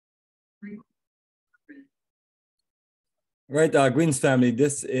Right, Greens family,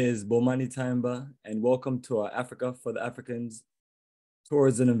 this is Bomani Tyehimba, and welcome to our Africa for the Africans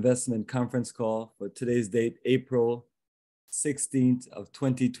Tours and Investment Conference call for today's date, April 16th of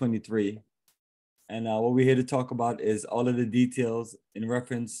 2023. And what we're here to talk about is all of the details in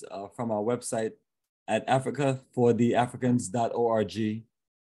reference from our website at africafortheafricans.org,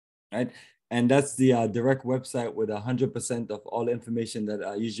 right? And that's the direct website with 100% of all the information that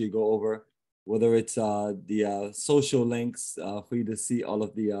I usually go over, whether it's the social links for you to see all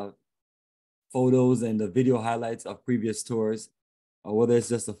of the photos and the video highlights of previous tours, or whether it's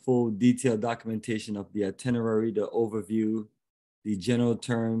just a full detailed documentation of the itinerary, the overview, the general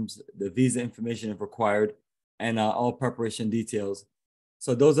terms, the visa information if required, and all preparation details.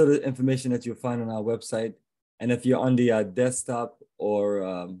 So those are the information that you'll find on our website. And if you're on the desktop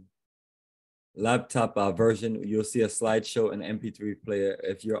or laptop version, you'll see a slideshow and MP3 player.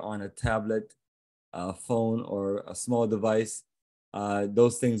 If you're on a tablet, phone, or a small device,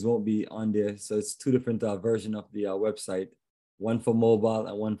 those things won't be on there. So it's two different versions of the website, one for mobile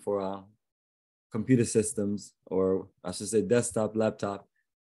and one for computer systems, or I should say desktop, laptop.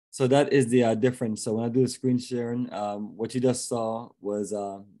 So that is the difference. So when I do the screen sharing, what you just saw was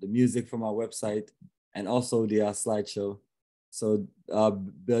the music from our website and also the slideshow. So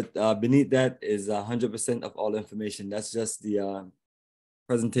but beneath that is 100% of all information. That's just the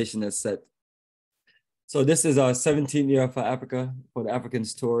presentation that's set. So this is our 17th year for Africa for the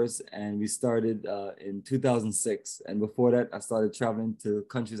Africans Tours, and we started in 2006. And before that, I started traveling to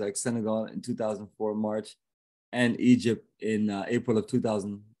countries like Senegal in 2004, March, and Egypt in April of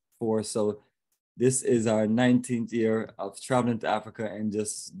 2004. So this is our 19th year of traveling to Africa and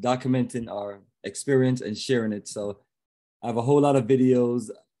just documenting our experience and sharing it. So I have a whole lot of videos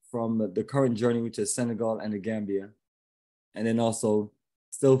from the current journey, which is Senegal and the Gambia. And then also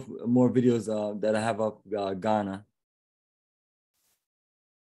still more videos that I have of Ghana.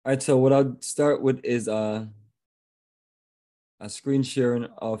 All right, so what I'll start with is a screen sharing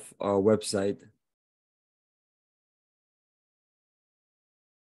of our website.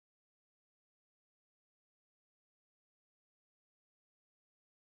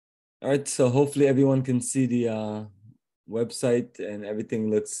 All right, so hopefully everyone can see the website and everything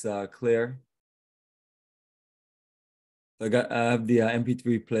looks clear. I have the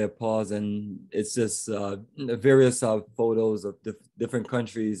MP3 player pause, and it's just various photos of different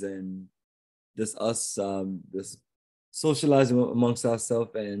countries and just us just socializing amongst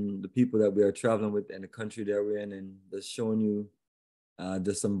ourselves and the people that we are traveling with and the country that we're in, and just showing you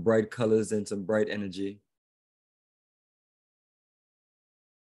just some bright colors and some bright energy.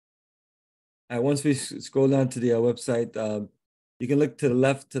 Once we scroll down to the website, you can look to the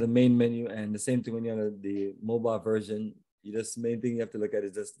left to the main menu, and the same thing when you're on the mobile version. Main thing you have to look at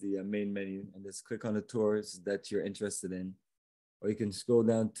is just the main menu, and just click on the tours that you're interested in. Or you can scroll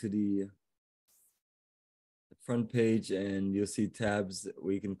down to the front page and you'll see tabs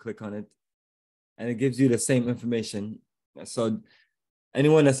where you can click on it. And it gives you the same information. So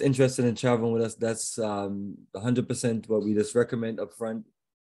anyone that's interested in traveling with us, that's 100% what we just recommend up front.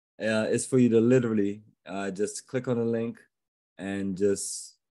 Is for you to literally just click on the link and just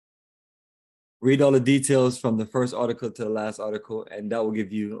read all the details from the first article to the last article, and that will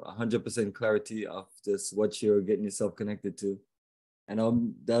give you 100% clarity of just what you're getting yourself connected to.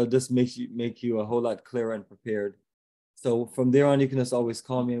 And that'll just make you a whole lot clearer and prepared. So from there on, you can just always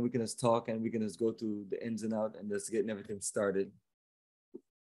call me and we can just talk and we can just go through the ins and outs and just getting everything started.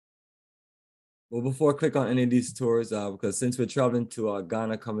 Well, before I click on any of these tours, because since we're traveling to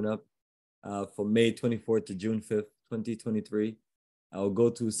Ghana coming up from May 24th to June 5th, 2023, I'll go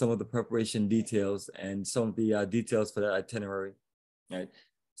through some of the preparation details and some of the details for that itinerary, right?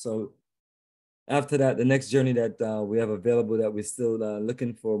 So after that, the next journey that we have available that we're still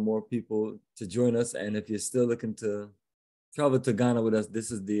looking for more people to join us. And if you're still looking to travel to Ghana with us, this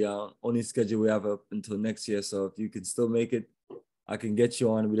is the only schedule we have up until next year. So if you can still make it, I can get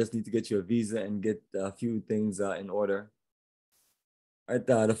you on. We just need to get you a visa and get a few things in order. All right,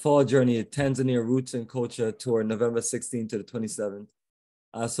 the fall journey, Tanzania Roots and Culture Tour, November 16th to the 27th.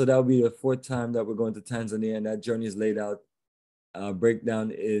 So that'll be the fourth time that we're going to Tanzania, and that journey is laid out.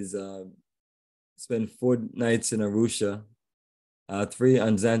 Breakdown is spend 4 nights in Arusha, 3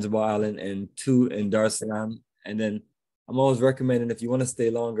 on Zanzibar Island, and 2 in Dar es Salaam. And then I'm always recommending if you want to stay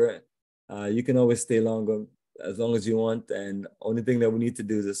longer, you can always stay longer as long as you want. And only thing that we need to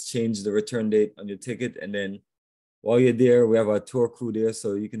do is just change the return date on your ticket. And then while you're there, we have our tour crew there,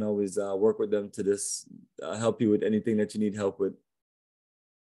 so you can always work with them to just help you with anything that you need help with.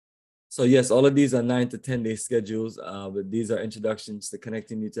 So yes, all of these are 9 to 10 day schedules, but these are introductions to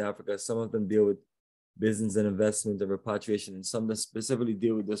connecting you to Africa. Some of them deal with business and investment and repatriation, and some that specifically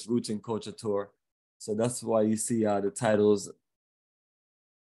deal with this roots and culture tour. So that's why you see the titles.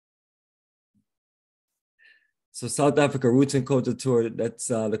 So South Africa Roots and Culture Tour, that's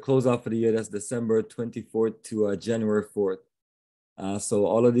the closeout for the year. That's December 24th to January 4th. So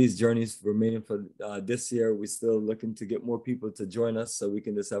all of these journeys remaining for this year, we're still looking to get more people to join us so we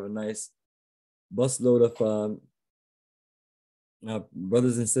can just have a nice busload of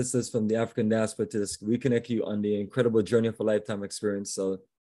brothers and sisters from the African diaspora to just reconnect you on the incredible journey of a lifetime experience. So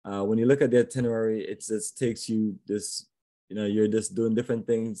when you look at the itinerary, it just takes you this, you're just doing different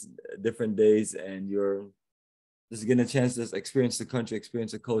things, different days, and you're just getting a chance to just experience the country,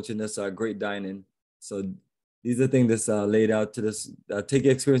 experience the culture, and that's great dining. So these are things that's laid out to this, take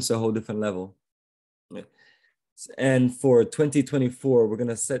your experience to a whole different level. And for 2024, we're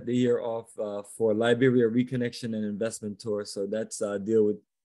gonna set the year off for Liberia Reconnection and Investment Tour. So that's deal with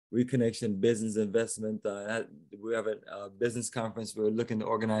reconnection, business investment. We have a business conference we're looking to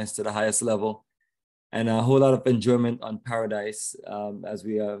organize to the highest level, and a whole lot of enjoyment on Paradise as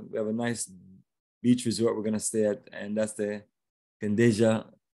we have a nice beach resort we're gonna stay at, and that's the Candeja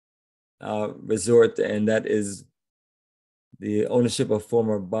resort, and that is the ownership of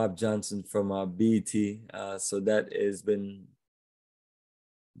former Bob Johnson from BET. So that has been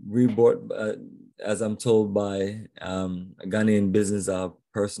rebought, as I'm told, by a Ghanaian business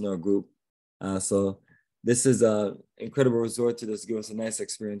person or group. So this is an incredible resort to just give us a nice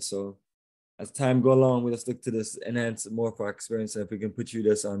experience. So as time go along, we just look to this enhance more of our experience. And if we can put you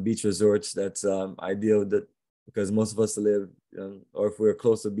this on beach resorts, that's ideal. That because most of us live, or if we're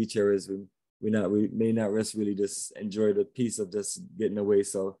close to beach areas, we may not rest really just enjoy the peace of just getting away.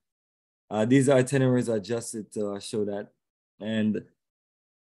 So these itineraries are adjusted to show that. And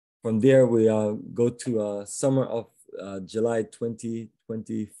from there, we go to summer of July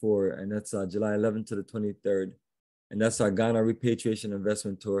 2024, and that's July 11th to the 23rd. And that's our Ghana Repatriation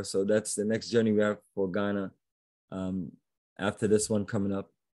Investment Tour. So that's the next journey we have for Ghana after this one coming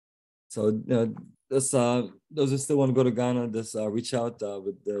up. So those who still want to go to Ghana, just reach out.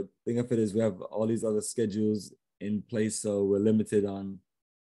 But the thing of it is we have all these other schedules in place, so we're limited on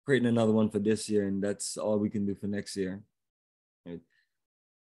creating another one for this year, and that's all we can do for next year. Right.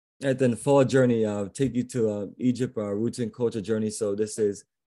 And then the fall journey, take you to Egypt, our roots and culture journey. So this is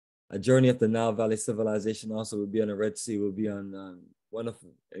a journey of the Nile Valley civilization. Also, we'll be on the Red Sea. We'll be on one of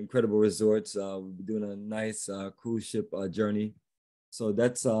incredible resorts. We'll be doing a nice cruise ship journey. So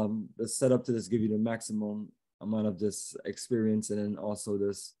that's set up to just give you the maximum amount of this experience, and then also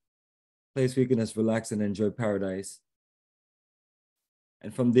this place where you can just relax and enjoy paradise.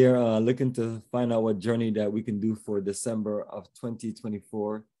 And from there, looking to find out what journey that we can do for December of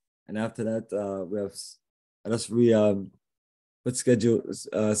 2024. And after that, we have put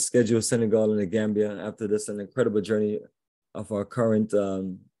schedule Senegal and the Gambia. After this, an incredible journey of our current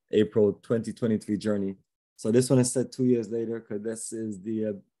April 2023 journey. So this one is set 2 years later because this is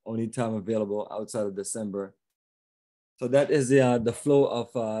the only time available outside of December. So that is the flow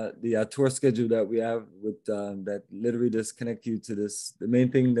of the tour schedule that we have with that literally just connect you to this. The main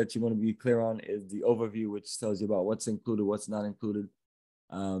thing that you want to be clear on is the overview, which tells you about what's included, what's not included,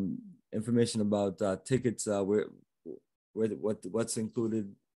 information about tickets, what's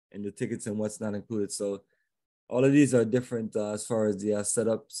included in the tickets and what's not included. So all of these are different as far as the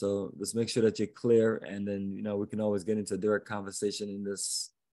setup. So just make sure that you're clear, and then we can always get into a direct conversation and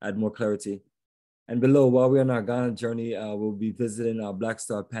just add more clarity. And below, while we're on our Ghana journey, we'll be visiting our Black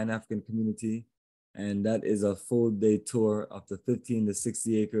Star Pan-African community, and that is a full day tour of the 15 to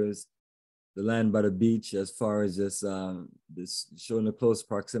 60 acres, the land by the beach, as far as just showing the close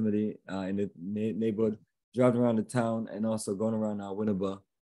proximity in the neighborhood, driving around the town, and also going around Winneba.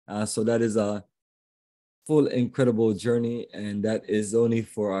 So that is a full incredible journey, and that is only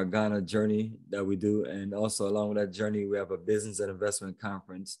for our Ghana journey that we do. And also along with that journey, we have a business and investment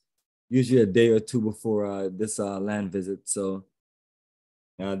conference, usually a day or two before this land visit. So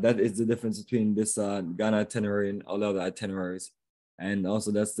that is the difference between this Ghana itinerary and all other itineraries. And also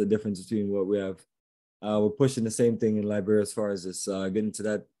that's the difference between what we have. We're pushing the same thing in Liberia as far as this, getting to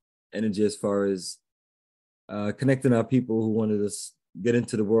that energy as far as connecting our people who want to just get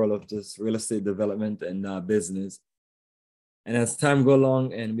into the world of just real estate development and business. And as time go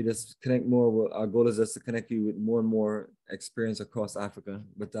along and we just connect more, our goal is just to connect you with more and more experience across Africa.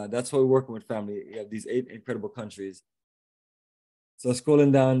 But that's why we're working with family. We have these 8 incredible countries. So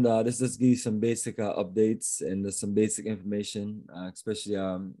scrolling down, this just gives you some basic updates and some basic information, especially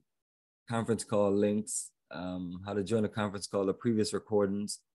conference call links, how to join a conference call, the previous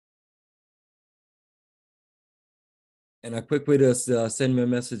recordings. And a quick way to send me a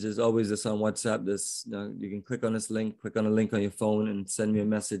message is always this on WhatsApp. You can click on this link, click on the link on your phone, and send me a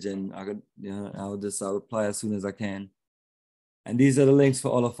message, and I'll just reply as soon as I can. And these are the links for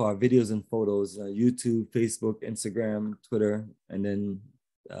all of our videos and photos: YouTube, Facebook, Instagram, Twitter, and then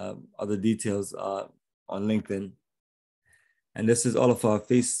other details on LinkedIn. And this is all of our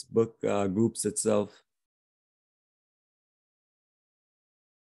Facebook groups itself.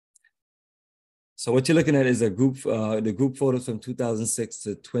 So what you're looking at is the group photos from 2006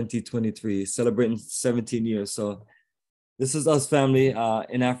 to 2023, celebrating 17 years. So this is us family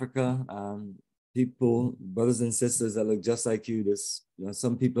in Africa. People, brothers and sisters that look just like you.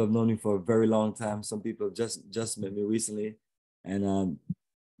 Some people have known me for a very long time. Some people have just met me recently. And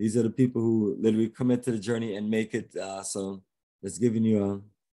these are the people who literally commit to the journey and make it. So it's giving you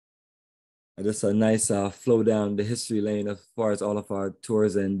just a nice flow down the history lane as far as all of our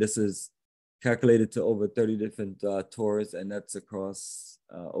tours. And this is calculated to over 30 different tours, and that's across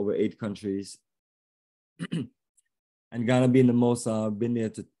over 8 countries. And Ghana being the most, been there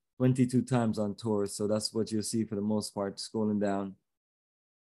to 22 times on tours. So that's what you'll see for the most part, scrolling down.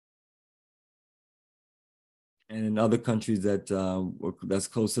 And in other countries that's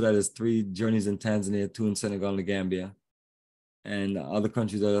close to that is 3 journeys in Tanzania, 2 in Senegal and Gambia. And other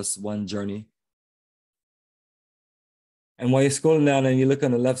countries are just 1 journey. And while you're scrolling down and you look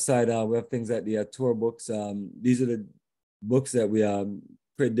on the left side, we have things like the tour books. These are the books that we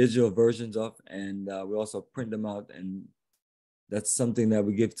create digital versions of, and we also print them out. And that's something that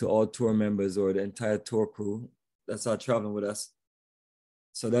we give to all tour members or the entire tour crew that's traveling with us.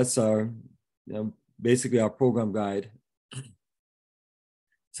 So that's basically our program guide.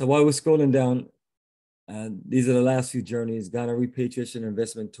 So while we're scrolling down, these are the last few journeys: Ghana Repatriation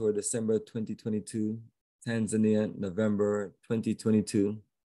Investment Tour, December 2022, Tanzania, November 2022.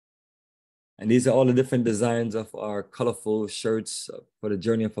 And these are all the different designs of our colorful shirts for the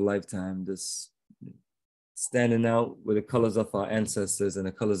journey of a lifetime, just standing out with the colors of our ancestors and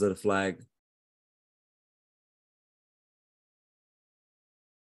the colors of the flag.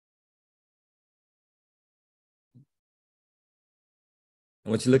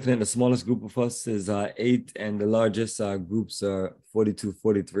 And what you're looking at, the smallest group of us is 8, and the largest groups are 42,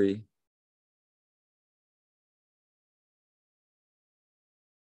 43.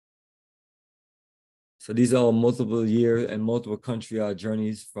 So these are all multiple year and multiple country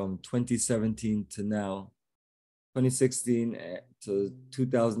journeys from 2017 to now. 2016 to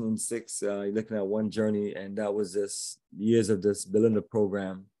 2006, you're looking at 1 journey, and that was just years of this building the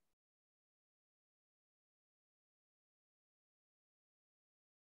program.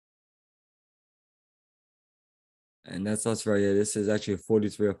 And that's us right here. This is actually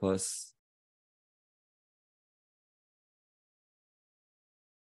 43 of us.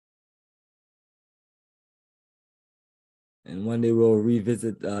 And one day we'll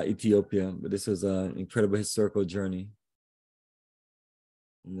revisit Ethiopia, but this was an incredible historical journey.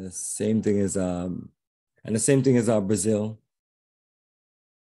 And the same thing as Brazil.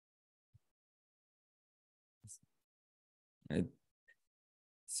 Right?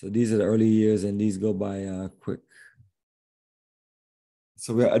 So these are the early years, and these go by quick.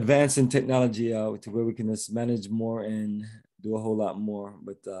 So we're advancing technology to where we can just manage more and do a whole lot more,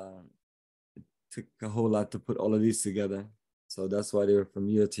 but it took a whole lot to put all of these together. So that's why they're from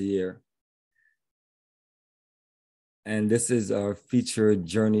year to year. And this is our featured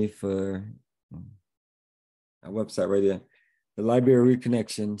journey for our website right here, the Liberia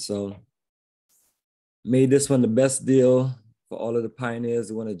Reconnection. So made this one the best deal for all of the pioneers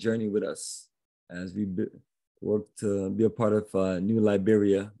who want to journey with us as we work to be a part of new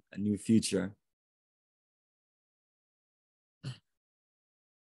Liberia, a new future.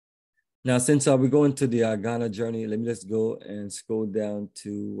 Now, since we're going to the Ghana journey, let me just go and scroll down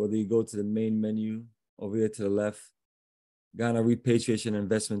to whether you go to the main menu over here to the left, Ghana Repatriation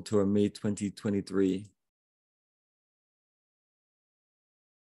Investment Tour, May 2023.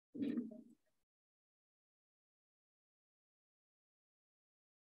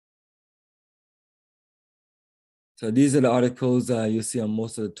 So these are the articles you see on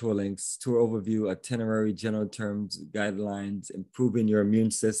most of the tour links: tour overview, itinerary, general terms, guidelines, improving your immune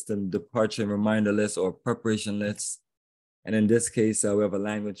system, departure and reminder list or preparation lists. And in this case, we have a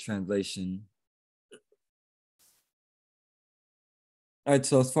language translation. All right,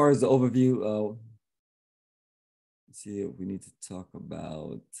 so as far as the overview, let's see what we need to talk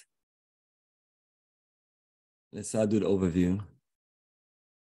about. Let's do the overview.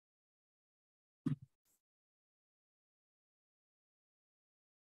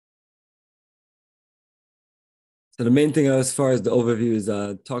 So the main thing as far as the overview is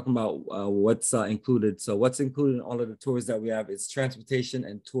talking about what's included. So what's included in all of the tours that we have is transportation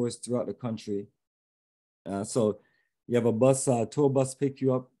and tours throughout the country. So you have a bus, tour bus pick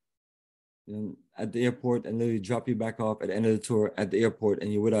you up at the airport and literally drop you back off at the end of the tour at the airport,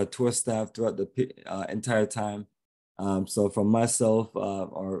 and you're with our tour staff throughout the entire time. So from myself,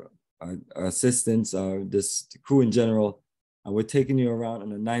 our assistants, this crew in general, we're taking you around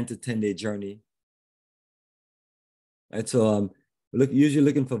on a 9 to 10 day journey. Right, so we're usually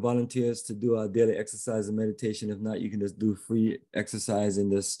looking for volunteers to do daily exercise and meditation. If not, you can just do free exercise and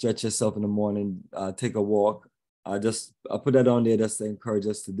just stretch yourself in the morning, take a walk. I'll put that on there just to encourage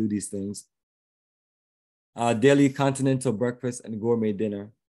us to do these things. Daily continental breakfast and gourmet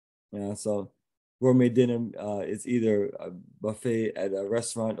dinner. So gourmet dinner is either a buffet at a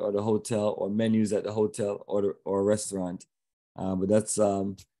restaurant or the hotel, or menus at the hotel or a restaurant. But that's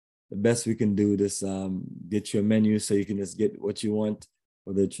the best we can do. This get you a menu so you can just get what you want,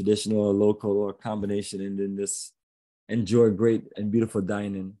 whether traditional or local or combination, and then just enjoy great and beautiful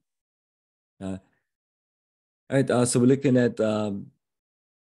dining. All right, so we're looking at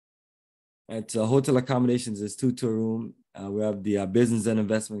hotel accommodations is 2 to a room. We have the business and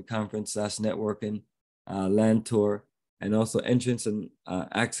investment conference / networking, land tour, and also entrance and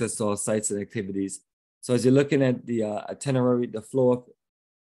access to all sites and activities. So as you're looking at the itinerary, the flow of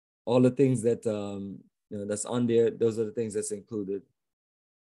all the things that that's on there, those are the things that's included.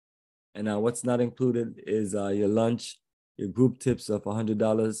 And what's not included is your lunch, your group tips of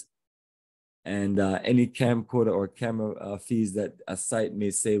 $100, and any camcorder or camera fees that a site may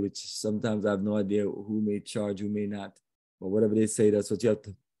say, which sometimes I have no idea who may charge, who may not. But whatever they say, that's what you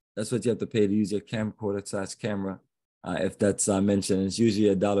have to pay to use your camcorder / camera, if that's mentioned. It's usually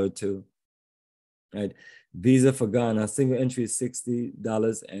 $1 or $2. Right. Visa for Ghana, single entry is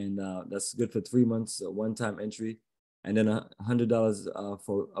 $60, and that's good for 3 months, a one-time entry, and then $100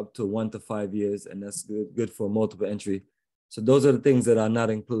 for up to 1 to 5 years, and that's good for multiple entry. So those are the things that are not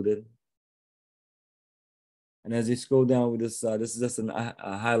included. And as you scroll down with this is just a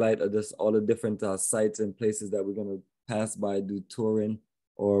highlight of just all the different sites and places that we're going to pass by, do touring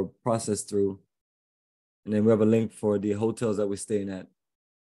or process through. And then we have a link for the hotels that we're staying at.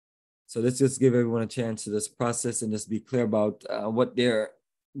 So let's just give everyone a chance to just process and just be clear about what they're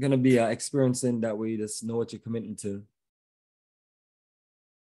going to be experiencing. That way you just know what you're committing to.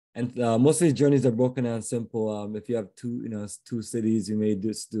 And most of these journeys are broken down simple. If you have two cities, you may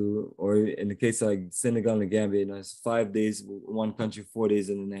just do, or in the case of like Senegal and Gambia, it's 5 days one country, 4 days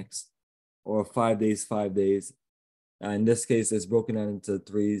in the next, or 5 days, 5 days. In this case, it's broken down into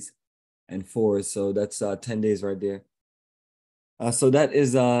 3s and 4s, so that's 10 days right there. So that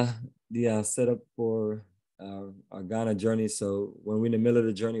is the setup for our Ghana journey. So when we're in the middle of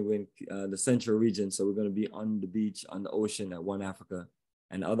the journey, we're in the central region, so we're going to be on the beach, on the ocean at One Africa.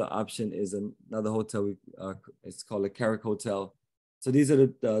 And the other option is another hotel. It's called a Carrick Hotel. So these are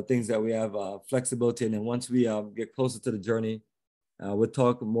the things that we have flexibility. And then once we get closer to the journey, we'll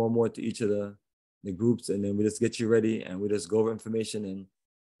talk more and more to each of the groups, and then we just get you ready and we just go over information. And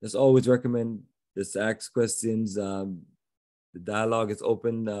just always recommend just ask questions. The dialogue is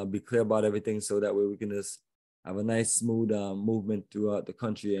open. Be clear about everything, so that way we can just have a nice, smooth movement throughout the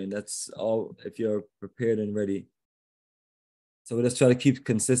country. And that's all if you're prepared and ready. So we just try to keep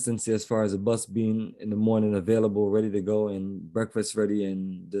consistency as far as the bus being in the morning available, ready to go, and breakfast ready,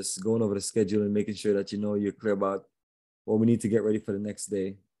 and just going over the schedule and making sure that you're clear about what we need to get ready for the next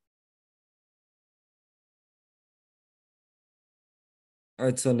day. All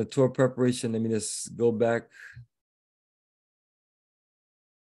right, so on the tour preparation, let me just go back.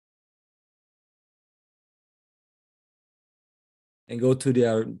 And go to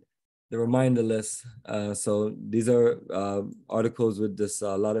the reminder list. So these are articles with just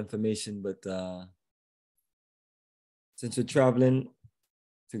a lot of information, but since you're traveling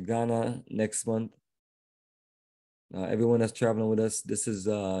to Ghana next month, everyone that's traveling with us, this is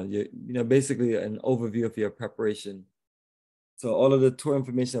basically an overview of your preparation. So all of the tour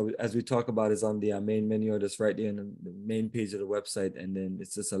information as we talk about is on the main menu, or just right there on the main page of the website, and then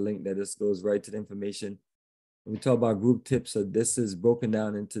it's just a link that just goes right to the information. When we talk about group tips, so this is broken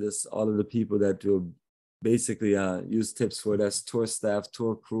down into all of the people that will basically use tips for. That's tour staff,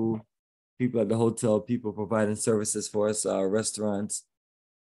 tour crew, people at the hotel, people providing services for us, restaurants,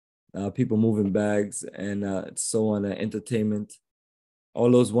 people moving bags, and so on, entertainment, all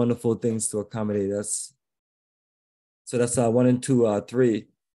those wonderful things to accommodate us. So that's 1 and 2, 3.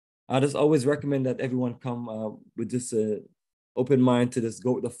 I just always recommend that everyone come with just a open mind to just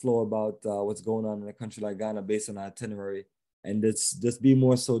go with the flow about what's going on in a country like Ghana based on our itinerary. and just be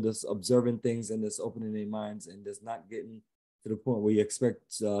more so just observing things and just opening their minds and just not getting to the point where you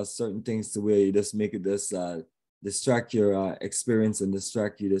expect certain things to where you just make it just distract your experience and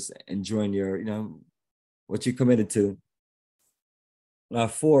distract you just enjoying your, what you committed to.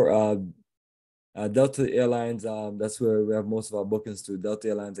 For Delta Airlines, that's where we have most of our bookings to, Delta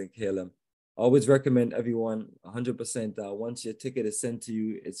Airlines and KLM. Always recommend everyone 100%. Once your ticket is sent to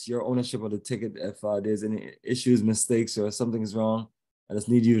you, it's your ownership of the ticket. If there's any issues, mistakes, or something's wrong, I just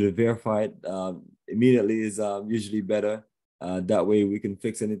need you to verify it immediately is usually better. That way we can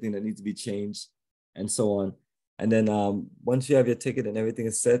fix anything that needs to be changed and so on. And then once you have your ticket and everything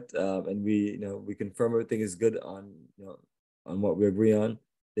is set, and we confirm everything is good on on what we agree on,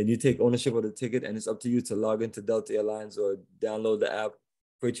 then you take ownership of the ticket, and it's up to you to log into Delta Airlines or download the app,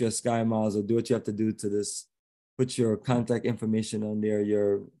 create your Sky Miles, or do what you have to do to this. Put your contact information on there,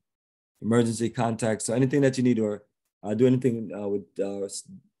 your emergency contacts, so anything that you need, or do anything with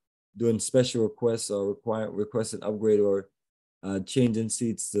doing special requests or request an upgrade or changing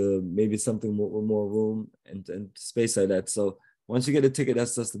seats to maybe something with more room and space like that. So once you get a ticket,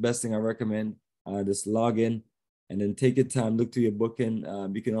 that's just the best thing I recommend. Just log in and then take your time, look through your booking.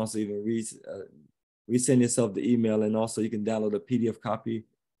 You can also even resend yourself the email, and also you can download a PDF copy,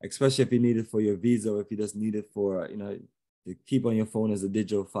 especially if you need it for your visa, or if you just need it for, to keep on your phone as a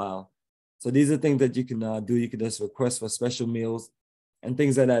digital file. So these are things that you can do. You can just request for special meals and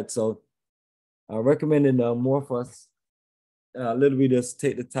things like that. So I recommend it more for us. Literally just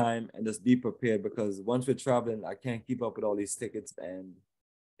take the time and just be prepared, because once we're traveling, I can't keep up with all these tickets. And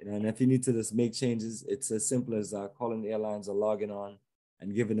and if you need to just make changes, it's as simple as calling the airlines or logging on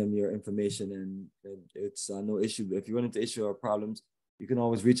and giving them your information, and it's no issue. If you run into issue or problems, you can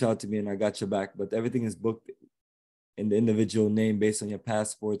always reach out to me and I got your back. But everything is booked in the individual name based on your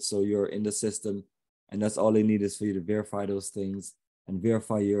passport, so you're in the system, and that's all they need is for you to verify those things and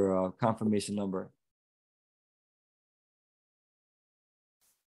verify your confirmation number.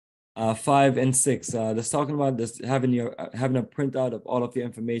 5 and 6, just talking about this, having a printout of all of your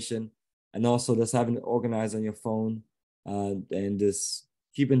information, and also just having it organized on your phone, and just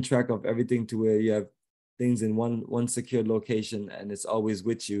keeping track of everything to where you have things in one secured location, and it's always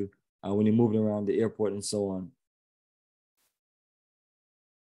with you when you're moving around the airport and so on.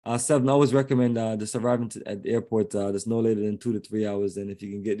 7, I always recommend just arriving at the airport that's no later than 2 to 3 hours, and if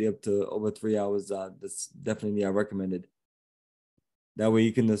you can get there up to over 3 hours, that's definitely recommended. That way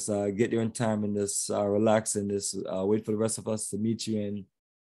you can just get there in time and just relax and just wait for the rest of us to meet you, and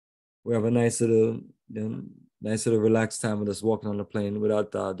we have a nice little relaxed time with us walking on the plane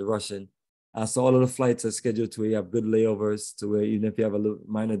without the rushing. So all of the flights are scheduled to where you have good layovers, to where even if you have a little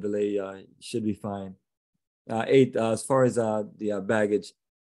minor delay, you should be fine. 8, as far as the baggage.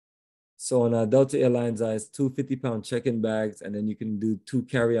 So on Delta Airlines, it's 2 50-pound check-in bags, and then you can do 2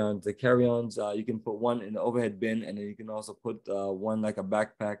 carry-ons. The carry-ons, you can put one in the overhead bin, and then you can also put one like a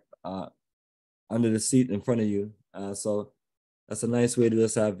backpack under the seat in front of you. So that's a nice way to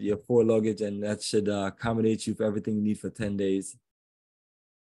just have your 4 luggage, and that should accommodate you for everything you need for 10 days.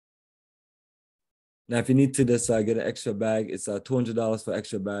 Now, if you need to just get an extra bag, it's $200 for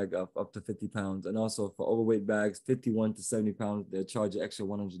extra bag of up to 50 pounds. And also for overweight bags, 51 to 70 pounds, they'll charge you extra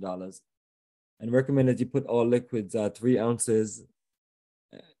 $100. And recommend that you put all liquids 3 ounces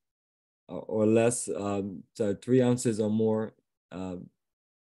or less, so 3 ounces or more,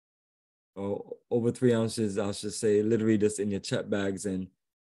 or over 3 ounces, I should say, literally just in your check bags, and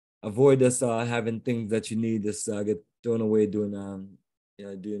avoid just having things that you need just get thrown away doing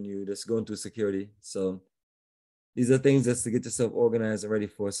you just going through security. So these are things just to get yourself organized and ready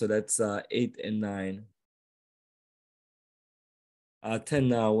for. So that's 8 and 9. 10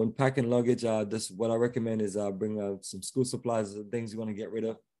 now, when packing luggage, this what I recommend is bring some school supplies, things you want to get rid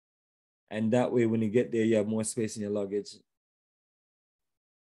of. And that way, when you get there, you have more space in your luggage.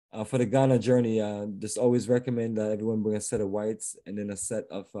 For the Ghana journey, just always recommend that everyone bring a set of whites and then a set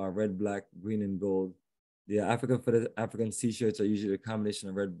of red, black, green, and gold. The African t-shirts are usually a combination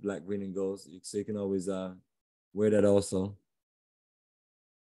of red, black, green, and gold. So you can always wear that also.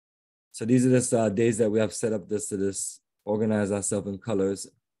 So these are just days that we have set up this to organize ourselves in colors.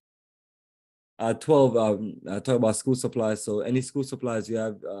 12, talk about school supplies. So any school supplies you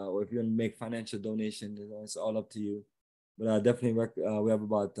have, or if you want to make financial donations, it's all up to you. But definitely we have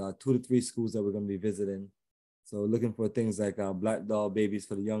about 2 to 3 schools that we're going to be visiting. So looking for things like black doll babies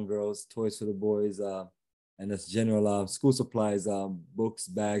for the young girls, toys for the boys, and that's general school supplies, books,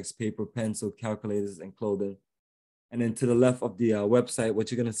 bags, paper, pencil, calculators, and clothing. And then to the left of the website, what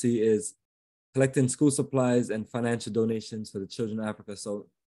you're going to see is collecting school supplies and financial donations for the children of Africa. So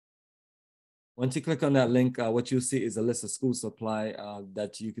Once you click on that link, what you'll see is a list of school supply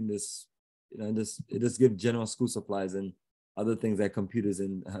that you can just, it just give general school supplies and other things like computers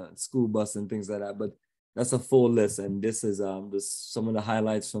and school bus and things like that. But that's a full list, and this is just some of the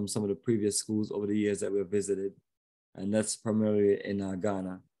highlights from some of the previous schools over the years that we've visited, and that's primarily in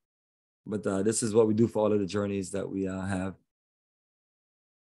Ghana. But this is what we do for all of the journeys that we have.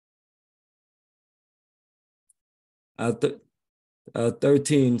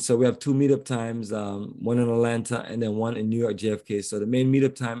 13. So we have 2 meetup times, one in Atlanta and then one in New York JFK. So the main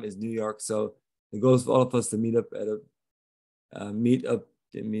meetup time is New York. So it goes for all of us to meet up at a meetup.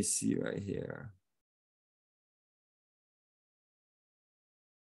 Let me see right here.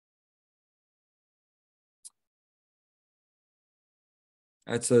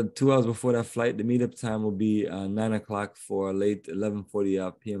 All right, so 2 hours before that flight, the meetup time will be 9 o'clock for a late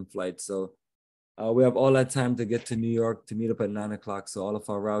 11:40 p.m. flight. So we have all that time to get to New York to meet up at 9 o'clock. So all of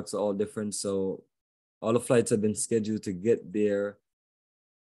our routes are all different. So all the flights have been scheduled to get there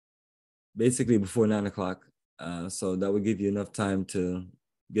basically before 9 o'clock. So that would give you enough time to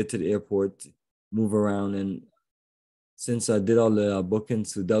get to the airport, move around. And since I did all the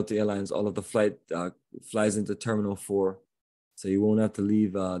bookings to Delta Airlines, all of the flight flies into Terminal 4. So you won't have to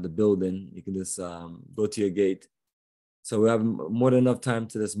leave the building. You can just go to your gate. So we have more than enough time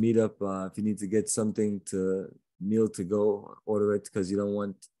to just meet up. If you need to get something to meal to go, order it, because you don't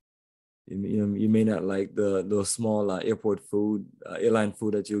want, you may not like the small airport food, airline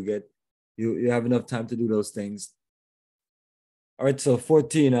food that you get. You have enough time to do those things. All right, so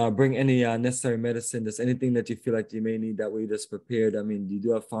 14, bring any necessary medicine. Just anything that you feel like you may need. That way you're just prepared. I mean, you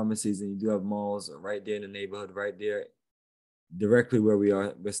do have pharmacies and you do have malls right there in the neighborhood, right there, directly where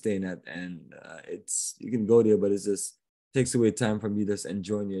we're staying at. And you can go there, but it just takes away time from you just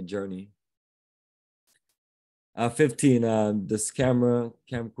enjoying your journey. 15, this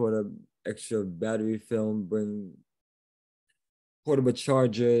camcorder, extra battery film, bring portable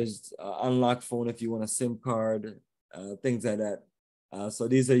chargers, unlock phone if you want a SIM card, things like that. So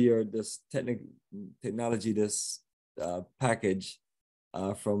these are this technology, this package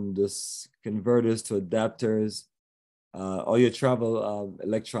from this converters to adapters, all your travel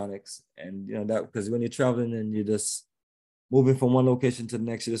electronics. And that, because when you're traveling and you're just moving from one location to the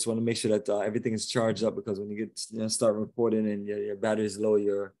next, you just want to make sure that everything is charged up, because when you get start recording and your battery is low,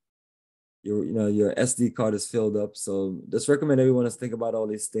 your SD card is filled up. So just recommend everyone to think about all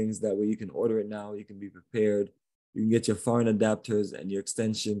these things. That way you can order it now, you can be prepared. You can get your foreign adapters and your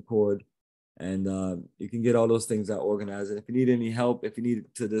extension cord, and you can get all those things organized. And if you need any help, if you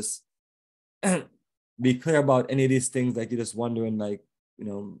need to just be clear about any of these things, like you're just wondering, like,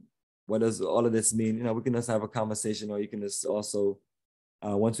 what does all of this mean? We can just have a conversation, or you can just also,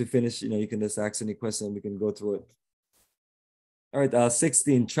 once we finish, you can just ask any question, we can go through it. All right,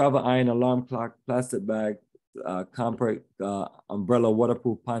 16, travel iron, alarm clock, plastic bag, compact umbrella,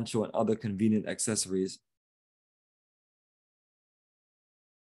 waterproof poncho, and other convenient accessories.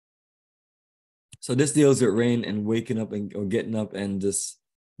 So this deals with rain and waking up or getting up and just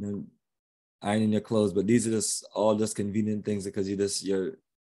ironing your clothes. But these are just all just convenient things, because you're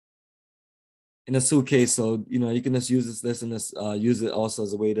in a suitcase. So you can just use this and just use it also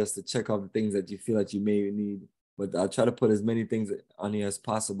as a way just to check off the things that you feel like you may need. But I'll try to put as many things on here as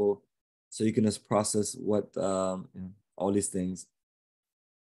possible, so you can just process what all these things.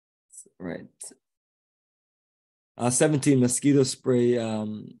 Right. 17, mosquito spray,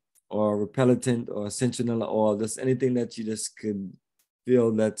 or repellent, or citronella oil, just anything that you just could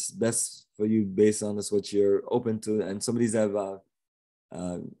feel that's best for you based on this what you're open to. And some of these have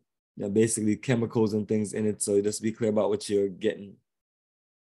basically chemicals and things in it, so just be clear about what you're getting.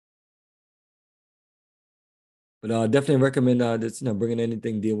 But definitely recommend just bringing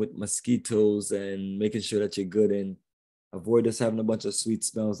anything deal with mosquitoes and making sure that you're good, and avoid just having a bunch of sweet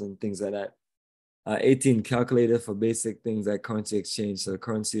smells and things like that. 18, calculator for basic things like currency exchange. So the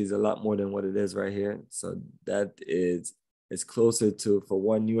currency is a lot more than what it is right here. So that is, it's closer to, for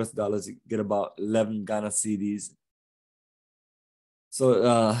 $1 you get about 11 Ghana cedis.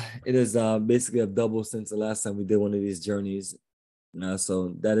 So it is basically a double since the last time we did one of these journeys.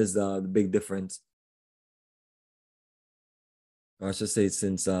 So that is the big difference. Or I should say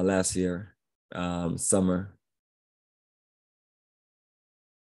since last year, summer.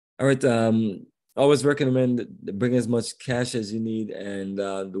 All right, always recommend bring as much cash as you need, and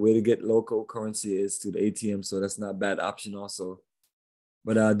the way to get local currency is to the ATM, so that's not a bad option also.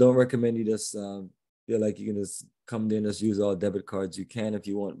 But I don't recommend you just feel like you can just come in and just use all debit cards. You can if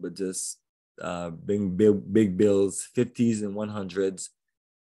you want, but just bring big bills, 50s and 100s.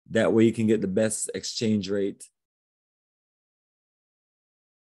 That way you can get the best exchange rate.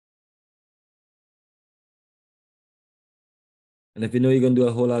 And if you know you're gonna do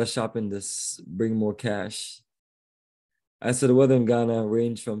a whole lot of shopping, just bring more cash. I said the weather in Ghana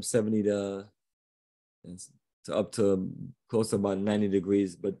range from 70 to up to close to about 90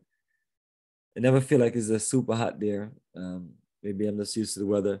 degrees, but I never feel like it's a super hot there. Maybe I'm just used to the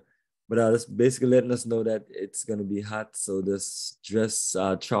weather, but that's basically letting us know that it's gonna be hot. So this dress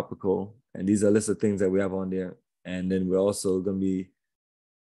tropical, and these are a list of things that we have on there. And then we're also gonna be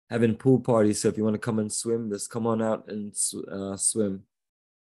having pool parties. So if you want to come and swim, just come on out and swim.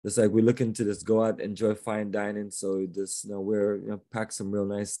 Just like we're looking to just go out, enjoy fine dining. So just wear, pack some real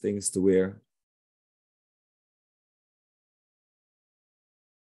nice things to wear.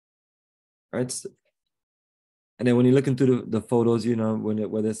 Right. And then when you look into the photos,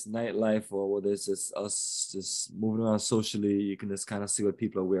 whether it's nightlife or whether it's just us just moving around socially, you can just kind of see what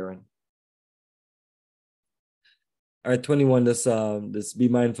people are wearing. All right, 21, just be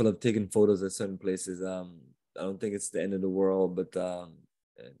mindful of taking photos at certain places. I don't think it's the end of the world, but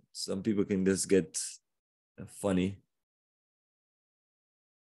some people can just get funny.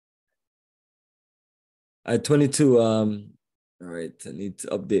 At 22, all right, I need to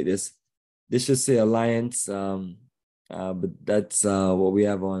update this. This should say Alliance, but that's what we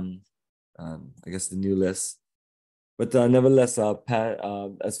have on, I guess, the new list. But nevertheless, Pat,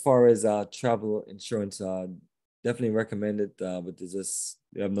 as far as travel insurance, definitely recommend it. But there's just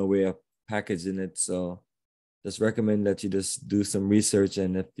we have no way of packaging it, so just recommend that you just do some research,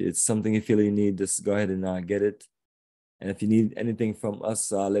 and if it's something you feel you need, just go ahead and get it. And if you need anything from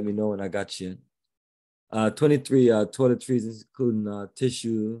us, let me know, and I got you. 23 toiletries, including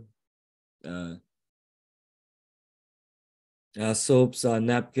tissue, uh, soaps,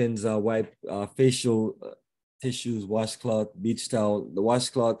 napkins, wipe, facial tissues, washcloth, beach towel. The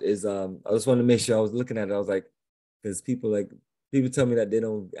washcloth is I just wanted to make sure I was looking at it. I was like, because people tell me that they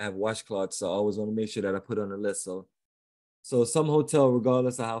don't have washcloths, so I always want to make sure that I put it on the list. So some hotel,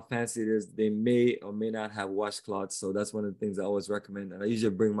 regardless of how fancy it is, they may or may not have washcloths. So that's one of the things I always recommend. And I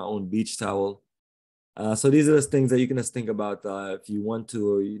usually bring my own beach towel. So these are the things that you can just think about if you want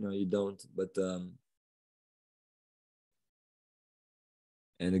to or you don't. But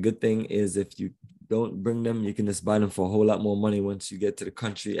and the good thing is if you don't bring them, you can just buy them for a whole lot more money once you get to the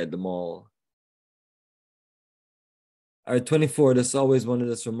country at the mall. All right, 24, just always wanted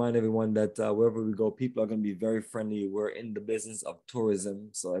to just remind everyone that wherever we go, people are going to be very friendly. We're in the business of tourism,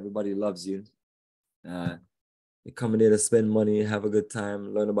 so everybody loves you. You're coming there to spend money, have a good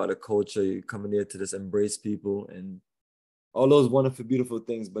time, learn about the culture. You're coming there to just embrace people and all those wonderful, beautiful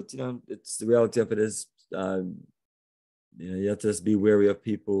things. But, it's the reality of it is, you have to just be wary of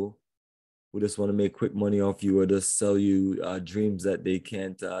people who just want to make quick money off you or just sell you dreams that they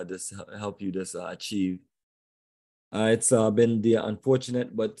can't just help you just achieve. It's been the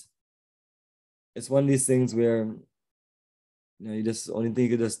unfortunate, but it's one of these things where you just only thing you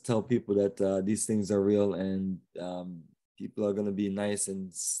could just tell people that these things are real and people are gonna be nice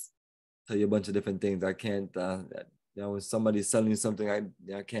and tell you a bunch of different things. I can't, when somebody's selling you something,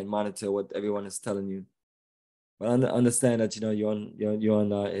 I can't monitor what everyone is telling you. But I understand that you're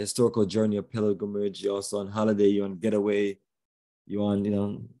on a historical journey, a pilgrimage. You're also on holiday. You're on getaway. You're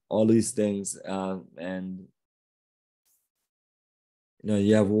on all these things, and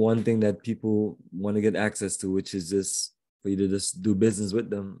you have one thing that people want to get access to, which is just for you to just do business with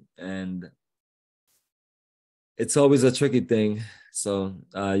them, and it's always a tricky thing. So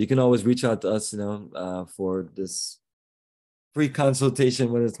you can always reach out to us, for this free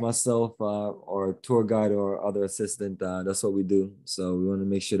consultation, whether it's myself or a tour guide or other assistant. That's what we do. So we want to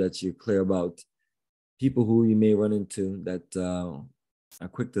make sure that you're clear about people who you may run into that are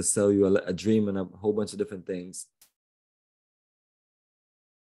quick to sell you a dream and a whole bunch of different things.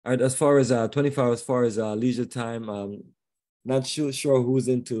 All right, as far as 25, as far as leisure time, not sure who's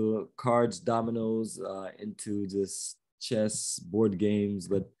into cards, dominoes, into just chess, board games,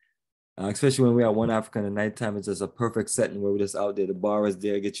 but especially when we're at One Africa at nighttime, it's just a perfect setting where we're just out there. The bar is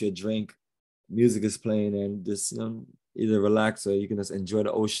there, get you a drink, music is playing, and just either relax or you can just enjoy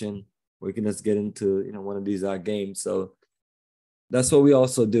the ocean, or you can just get into one of these games. So that's what we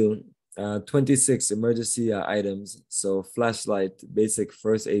also do. 26 emergency items. So flashlight, basic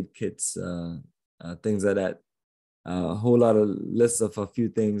first aid kits, things like that. A whole lot of lists of a few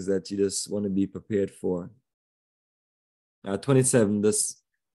things that you just want to be prepared for. 27,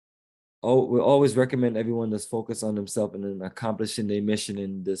 we always recommend everyone just focus on themselves and then accomplishing their mission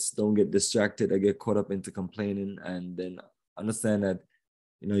and just don't get distracted or get caught up into complaining, and then understand that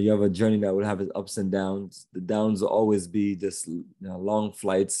you have a journey that will have its ups and downs. The downs will always be just long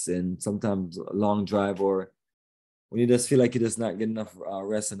flights and sometimes a long drive or when you just feel like you just not getting enough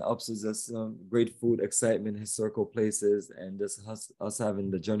rest. And the ups is just great food, excitement, historical places, and just us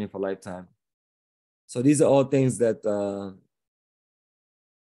having the journey of a lifetime. So these are all things that are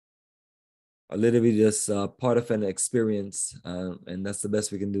literally just part of an experience, and that's the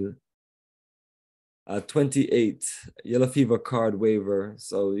best we can do. 28, yellow fever card waiver.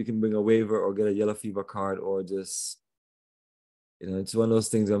 So you can bring a waiver or get a yellow fever card, or just, it's one of those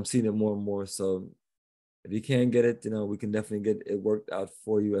things I'm seeing it more and more. So if you can't get it, we can definitely get it worked out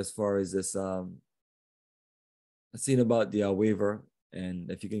for you as far as this. I've seen about the waiver, and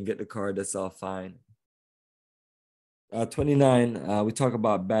if you can get the card, that's all fine. 29, we talk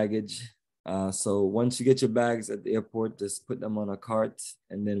about baggage. So once you get your bags at the airport, just put them on a cart,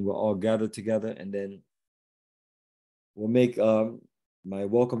 and then we'll all gather together, and then we'll make my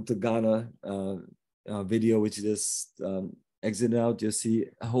welcome to Ghana video, which is just exiting out. You'll see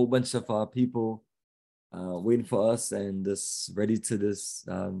a whole bunch of people waiting for us and just ready to this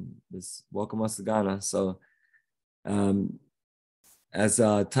welcome us to Ghana. So as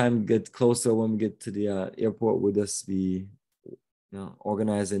time gets closer, when we get to the airport, we'll just be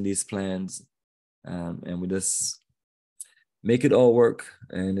organizing these plans, and we just make it all work.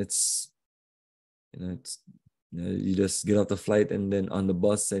 And you just get off the flight and then on the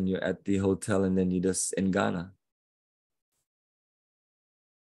bus, and you're at the hotel, and then you just in Ghana.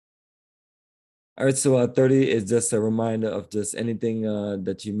 All right, so 30 is just a reminder of just anything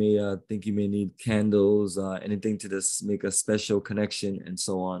that you may think you may need, candles, anything to just make a special connection, and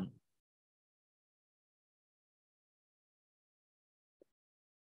so on.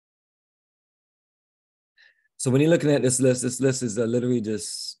 So when you're looking at this list is literally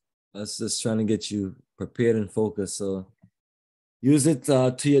just us just trying to get you prepared and focused. So use it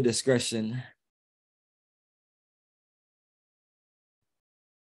to your discretion.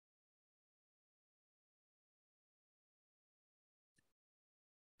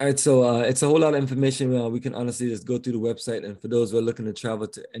 All right, so it's a whole lot of information. We can honestly just go through the website, and for those who are looking to travel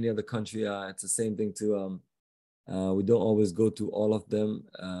to any other country, it's the same thing too. We don't always go to all of them,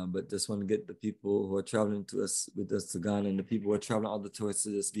 but just want to get the people who are traveling with us to Ghana, and the people who are traveling other tours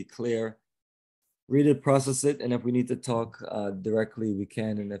to just be clear, read it, process it, and if we need to talk directly, we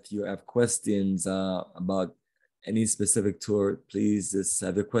can. And if you have questions about any specific tour, please just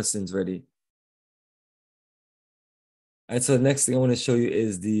have your questions ready. All right, so the next thing I want to show you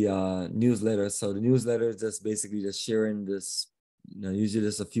is the newsletter. So the newsletter is just basically just sharing this, usually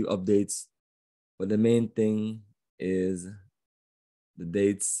just a few updates, but the main thing is the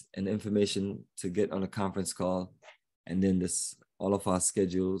dates and information to get on a conference call, and then all of our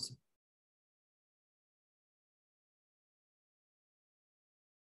schedules.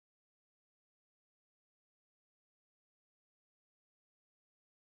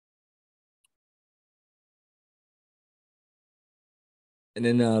 And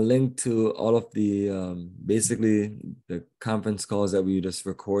then a link to all of the basically the conference calls that we just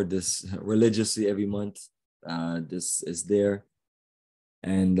record this religiously every month. This is there.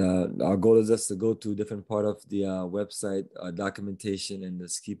 And our goal is just to go to different part of the website documentation, and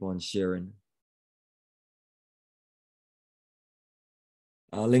just keep on sharing.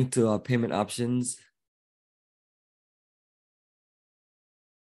 I'll link to our payment options.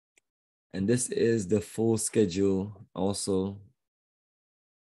 And this is the full schedule also.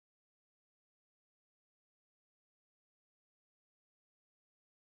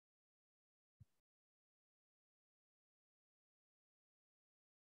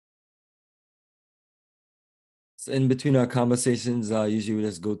 So in between our conversations, usually we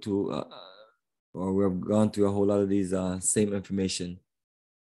just go to, or we've gone through a whole lot of these same information.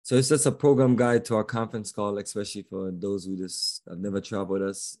 So it's just a program guide to our conference call, especially for those who just have never traveled with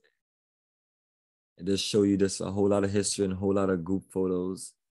us. It just show you just a whole lot of history and a whole lot of group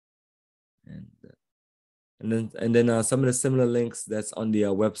photos. And then some of the similar links that's on the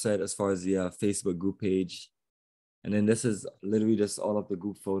website as far as the Facebook group page. And then this is literally just all of the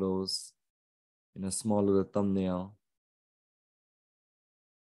group photos in a small little thumbnail.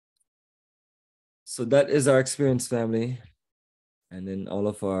 So that is our experience, family. And then all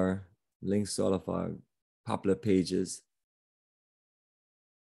of our links to all of our popular pages.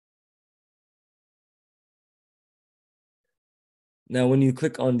 Now, when you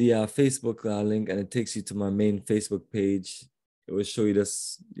click on the Facebook link and it takes you to my main Facebook page, it will show you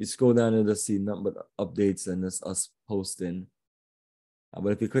this. You scroll down and just see number updates and it's us posting.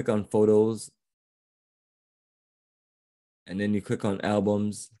 But if you click on photos and then you click on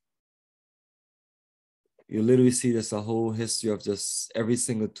albums, you literally see this a whole history of just every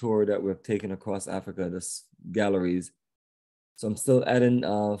single tour that we've taken across Africa, this galleries. So I'm still adding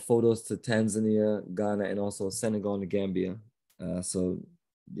photos to Tanzania, Ghana, and also Senegal and Gambia. So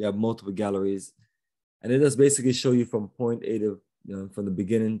you have multiple galleries. And it does basically show you from point A to, from the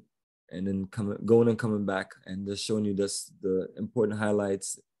beginning and then going and coming back and just showing you just the important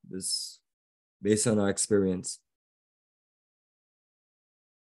highlights this based on our experience.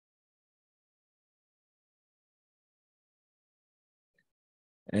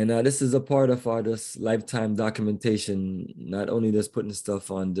 And this is a part of our this lifetime documentation, not only just putting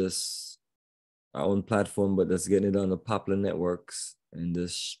stuff on this our own platform, but just getting it on the popular networks and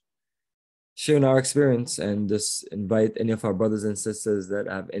just sharing our experience and just invite any of our brothers and sisters that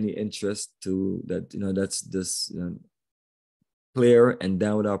have any interest to that, that's this clear and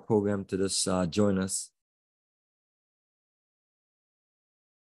down with our program to just join us.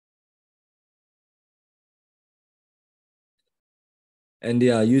 And the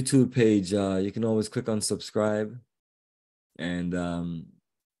YouTube page, you can always click on subscribe. And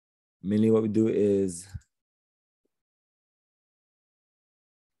mainly what we do is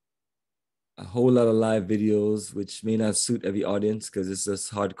a whole lot of live videos, which may not suit every audience because it's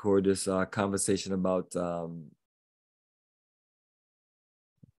just hardcore, this conversation about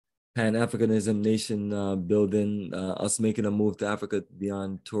Pan-Africanism, nation building, us making a move to Africa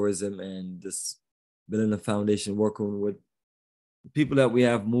beyond tourism and just building a foundation, working with people that we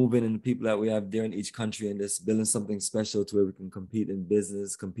have moving and the people that we have there in each country and just building something special to where we can compete in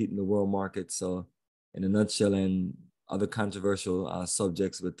business, compete in the world market. So in a nutshell, and other controversial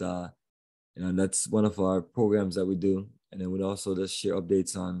subjects, but that's one of our programs that we do. And then we'd also just share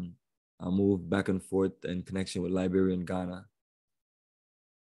updates on our move back and forth in connection with Liberia and Ghana.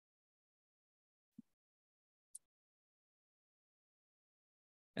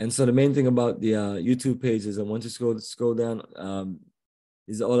 And so the main thing about the YouTube page is, once you scroll down,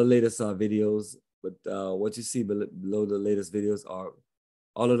 these are all the latest videos. But what you see below the latest videos are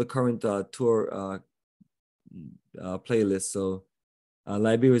all of the current tour playlists. So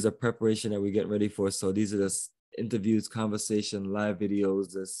Liberia is a preparation that we're getting ready for. So these are just interviews, conversation, live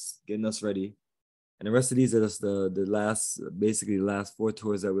videos, just getting us ready. And the rest of these are just the last 4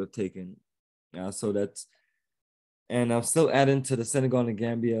 tours that we've taken. So that's, and I'm still adding to the Senegal and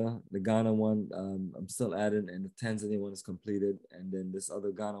Gambia, the Ghana one. I'm still adding, and the Tanzania one is completed, and then this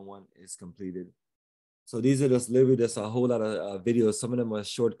other Ghana one is completed. So these are just literally just a whole lot of videos. Some of them are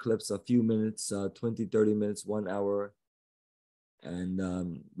short clips, a few minutes, 20, 30 minutes, 1 hour.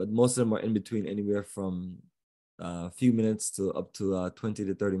 And but most of them are in between, anywhere from a few minutes to up to 20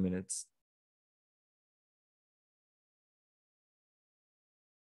 to 30 minutes.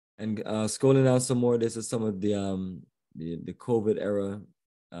 And scrolling down some more, this is some of the COVID era,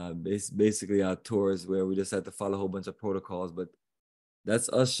 basically our tours where we just had to follow a whole bunch of protocols. But that's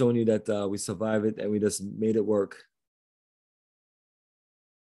us showing you that we survived it and we just made it work.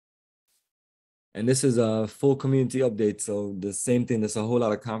 And this is a full community update. So the same thing, there's a whole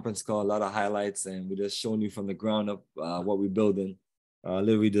lot of conference call, a lot of highlights, and we're just showing you from the ground up what we're building.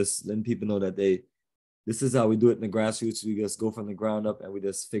 Literally just letting people know that this is how we do it in the grassroots. We just go from the ground up and we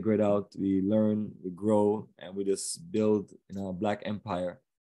just figure it out. We learn, we grow, and we just build a Black empire.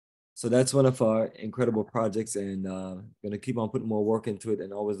 So that's one of our incredible projects, and gonna keep on putting more work into it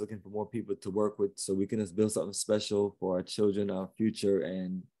and always looking for more people to work with so we can just build something special for our children, our future,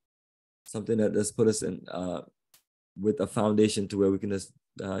 and something that just put us in with a foundation to where we can just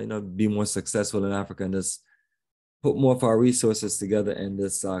be more successful in Africa and just put more of our resources together and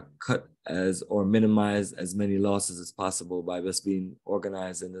just cut or minimize as many losses as possible by just being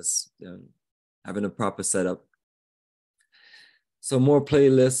organized and just having a proper setup. So more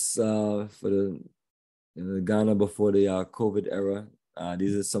playlists for the Ghana before the COVID era.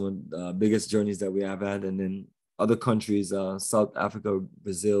 These are some of the biggest journeys that we have had, and then other countries, South Africa,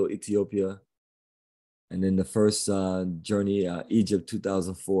 Brazil, Ethiopia, and then the first journey, Egypt,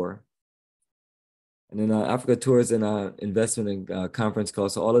 2004. And then Africa tours and investment and conference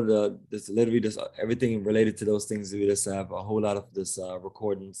calls. So all of this literally just everything related to those things. We just have a whole lot of this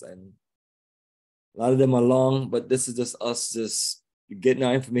recordings, and a lot of them are long, but this is just us just getting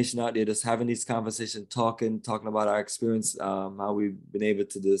our information out there, just having these conversations, talking about our experience, how we've been able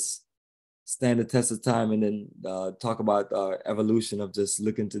to just stand the test of time, and then talk about our evolution of just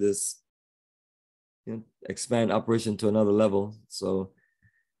looking to this expand operation to another level. So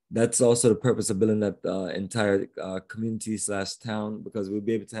that's also the purpose of building that entire community / town, because we'll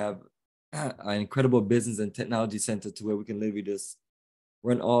be able to have an incredible business and technology center to where we can literally just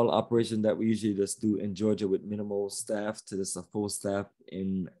run all operations that we usually just do in Georgia with minimal staff to just a full staff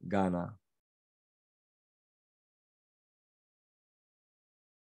in Ghana.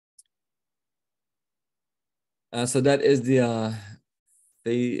 So that is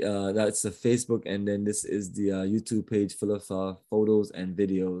that's the Facebook, and then this is the YouTube page full of photos and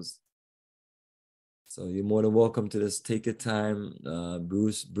videos. So you're more than welcome to just take your time,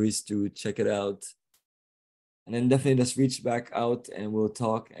 breeze through, check it out. And then definitely just reach back out and we'll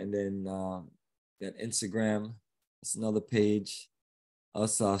talk. And then that Instagram, it's another page.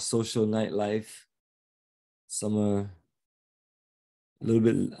 Us social nightlife. Summer, a little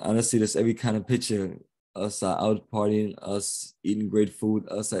bit, honestly, just every kind of picture. Us out partying, us eating great food,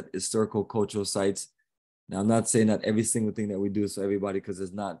 us at historical cultural sites. Now, I'm not saying that every single thing that we do is for everybody, because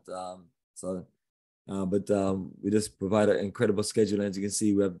it's not. But we just provide an incredible schedule. As you can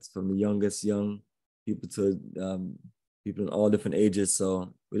see, we have from the youngest young people to people in all different ages.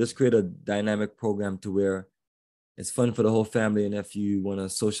 So we just create a dynamic program to where it's fun for the whole family. And if you want to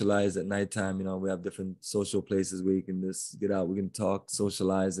socialize at nighttime, you know, we have different social places where you can just get out, we can talk,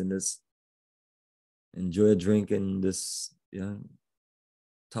 socialize, and just enjoy a drink and just,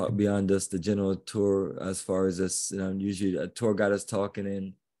 talk beyond just the general tour. As far as this, usually a tour guide is talking,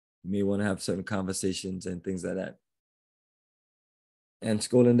 and you may want to have certain conversations and things like that. And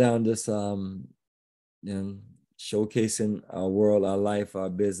scrolling down this, showcasing our world, our life, our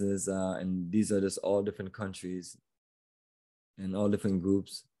business, and these are just all different countries and all different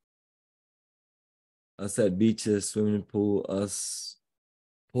groups. Us at beaches, swimming pool, us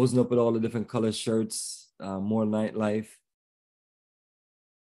posing up with all the different color shirts, more nightlife.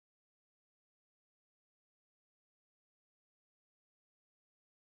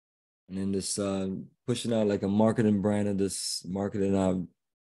 And then this pushing out like a marketing brand of this marketing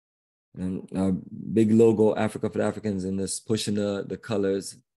and big logo, Africa for the Africans, and this pushing the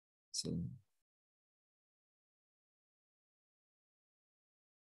colors. So.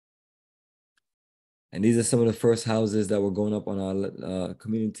 And these are some of the first houses that were going up on our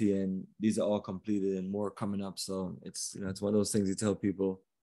community, and these are all completed and more coming up. So it's it's one of those things you tell people,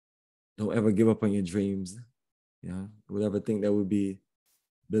 don't ever give up on your dreams. Whatever think that would be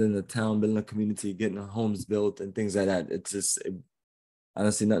building a town, building a community, getting homes built and things like that. It's just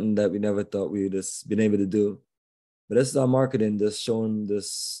honestly nothing that we never thought we would just been able to do. But this is our marketing, just showing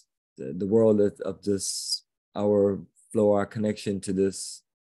this the world of this our flow, our connection to this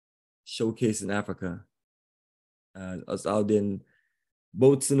showcase in Africa. Us out in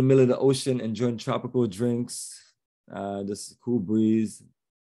boats in the middle of the ocean, enjoying tropical drinks, just cool breeze.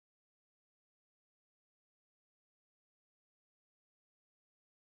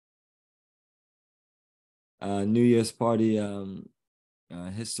 New Year's party,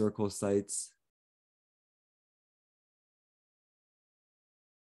 historical sites,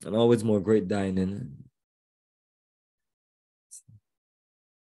 and always more great dining.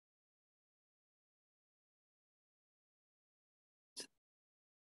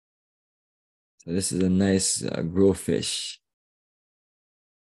 So this is a nice grilled fish.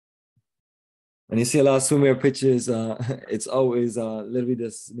 And you see a lot of swimwear pictures. It's always literally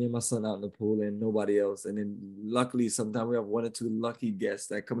just me and my son out in the pool and nobody else. And then luckily, sometimes we have one or two lucky guests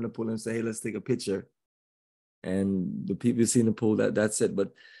that come in the pool and say, "Hey, let's take a picture." And the people you see in the pool, that's it.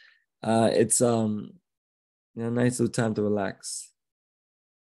 But it's nice little time to relax.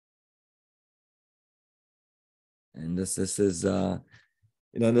 And this is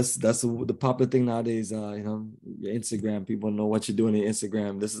that's the popular thing nowadays. Your Instagram, people know what you're doing on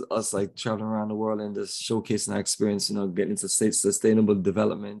Instagram. This is us like traveling around the world and just showcasing our experience, getting into sustainable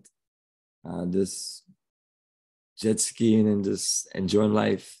development, just jet skiing and just enjoying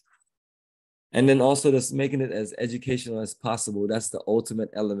life. And then also just making it as educational as possible. That's the ultimate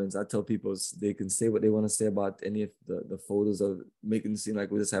elements. I tell people they can say what they want to say about any of the photos of making it seem like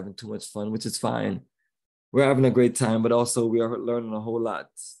we're just having too much fun, which is fine. We're having a great time, but also we are learning a whole lot.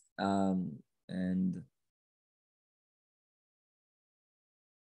 And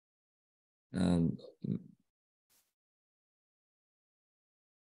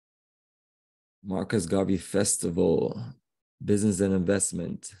Marcus Garvey Festival, Business and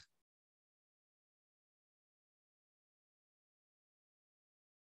Investment.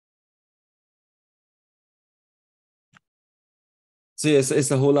 So yes, it's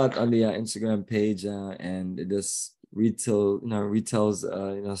a whole lot on the Instagram page, and it just retails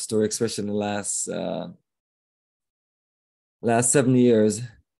story, especially in the last 7 years.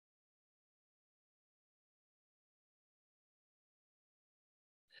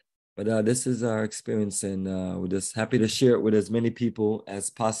 But this is our experience, and we're just happy to share it with as many people as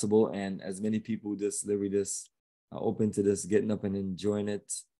possible, and as many people just literally just are open to this, getting up and enjoying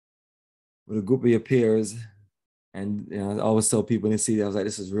it with a group of your peers. And I always tell people when they see that, I was like,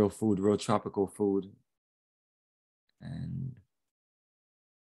 this is real food, real tropical food. And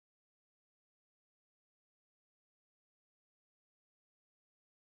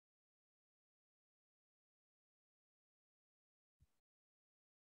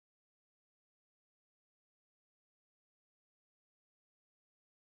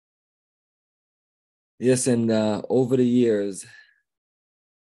Yes, and over the years,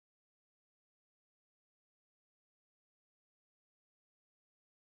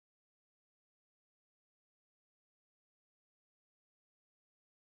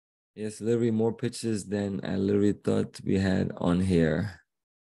 yes, literally more pictures than I literally thought we had on here.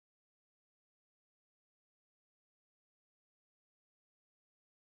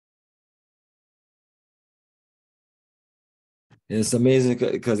 It's amazing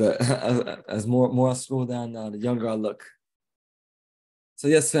because as more I scroll down, the younger I look. So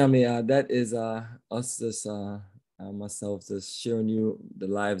yes, family, that is us just myself just sharing you the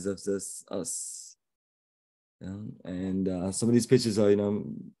lives of this us. And some of these pictures are,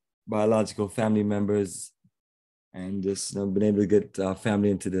 biological family members, and just been able to get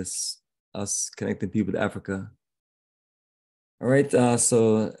family into this, us connecting people to Africa. All right, all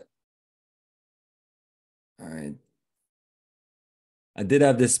right, I did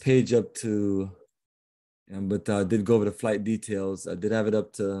have this page up to, but I did go over the flight details. I did have it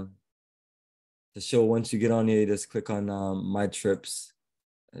up to show once you get on here, you just click on my trips.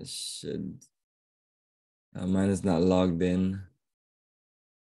 It should, mine is not logged in.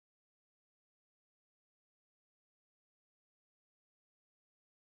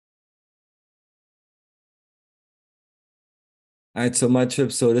 All right, so my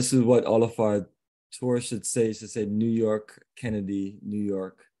trip. So this is what all of our tours should say. It should say New York, Kennedy, New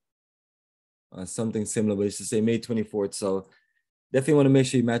York, something similar, but it should say May 24th. So definitely want to make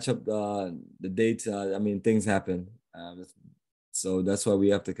sure you match up the dates. I mean, things happen. So that's why we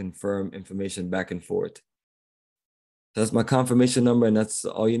have to confirm information back and forth. That's my confirmation number, and that's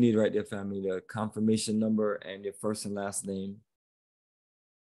all you need right there, family. The confirmation number and your first and last name.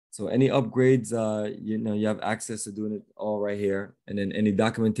 So any upgrades, you have access to doing it all right here. And then any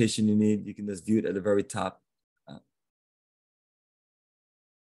documentation you need, you can just view it at the very top. All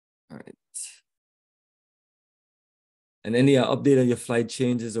right. And any update on your flight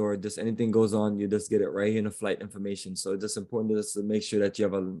changes or just anything goes on, you just get it right here in the flight information. So it's just important just to make sure that you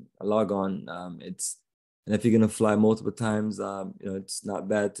have a log on. And if you're gonna fly multiple times, it's not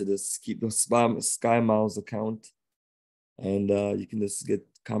bad to just keep those Sky Miles account, and you can just get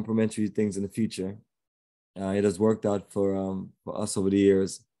complimentary things in the future. It has worked out for us over the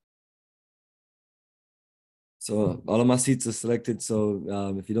years. So all of my seats are selected.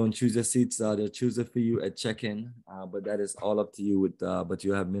 So if you don't choose your seats, they'll choose it for you at check-in. But that is all up to you but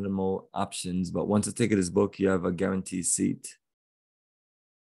you have minimal options. But once the ticket is booked, you have a guaranteed seat.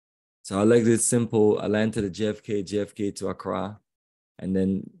 So I like this simple. I land to the JFK to Accra, and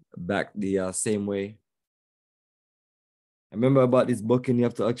then back the same way. I remember about this booking, you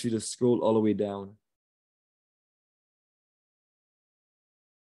have to actually just scroll all the way down.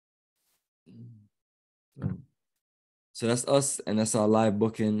 So that's us, and that's our live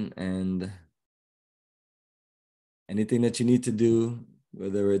booking, and anything that you need to do,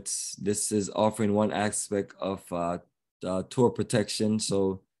 whether this is offering one aspect of tour protection,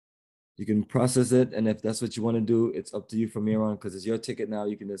 so you can process it, and if that's what you want to do, it's up to you from here on, because it's your ticket now.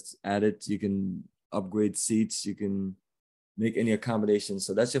 You can just add it, you can upgrade seats, you can make any accommodations.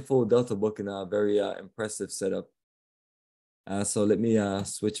 So that's your full Delta booking, a very impressive setup. So let me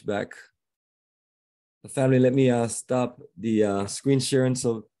switch back. The family, let me stop the screen sharing.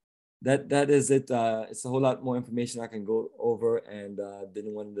 So that is it. It's a whole lot more information I can go over, and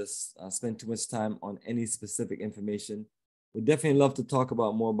didn't want to just spend too much time on any specific information. Would definitely love to talk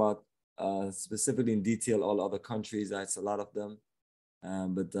about more about specifically in detail all other countries. That's a lot of them.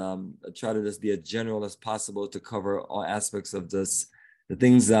 But I try to just be as general as possible to cover all aspects of this, the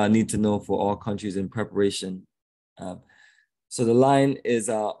things I need to know for all countries in preparation. So the line is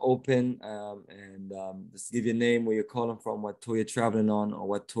open, and just give your name, where you're calling from, what tour you're traveling on, or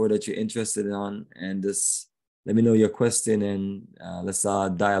what tour that you're interested in, and just let me know your question, and let's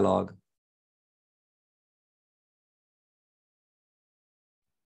dialogue.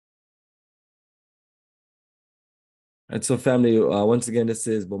 And so family, once again, this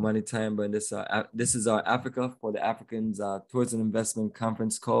is Bomani Tyehimba, and this is our Africa for the Africans Tourism Investment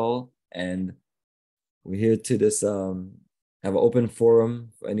Conference call, and we're here to have an open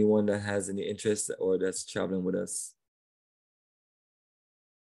forum for anyone that has any interest or that's traveling with us.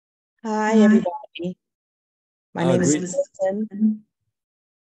 Hi, everybody. My name is Listen.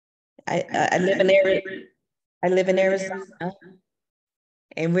 I live in Arizona,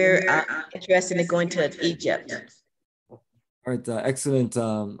 and we're interested in going to Egypt. All right, excellent,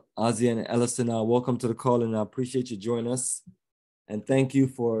 Ozzy and Ellison. Welcome to the call, and I appreciate you joining us. And thank you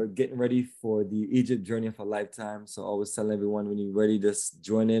for getting ready for the Egypt journey of a lifetime. So always tell everyone, when you're ready, just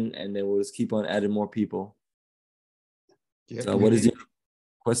join in, and then we'll just keep on adding more people. So what is your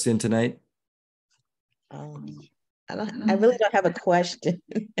question tonight? I really don't have a question.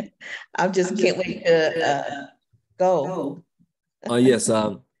 I just can't wait to go. Yes.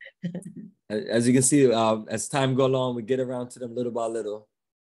 As you can see, as time goes on, we get around to them little by little.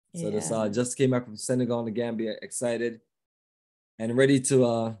 So this just came back from Senegal and Gambia, excited and ready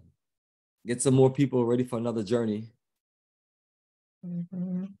to get some more people ready for another journey.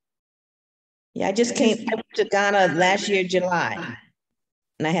 Yeah, I just came to Ghana last year, July,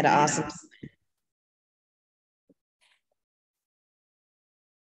 and I had an awesome time.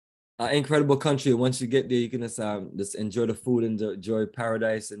 Incredible country. Once you get there, you can just enjoy the food and enjoy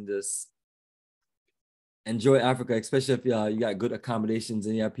paradise and just enjoy Africa, especially if you got good accommodations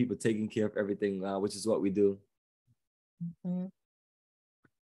and you have people taking care of everything, which is what we do.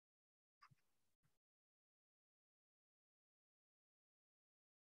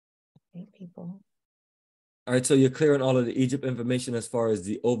 People. All right, so you're clear on all of the Egypt information as far as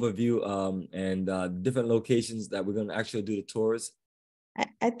the overview and different locations that we're going to actually do the tours.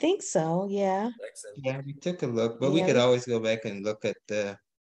 I think so, yeah. Yeah, we took a look, but we could always go back and look at the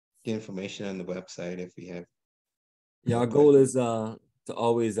information on the website if we have. Yeah, our goal is to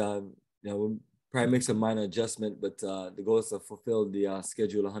always, we'll probably make some minor adjustment, but the goal is to fulfill the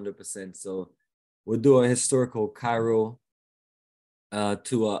schedule 100%. So we'll do a historical Cairo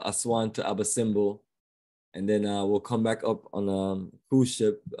to Aswan to Abu Simbel, and then we'll come back up on a cruise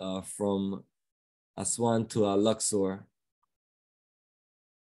ship from Aswan to Luxor.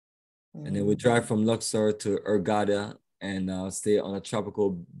 And then we drive from Luxor to Hurghada and stay on a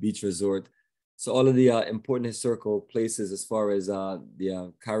tropical beach resort. So all of the important historical places as far as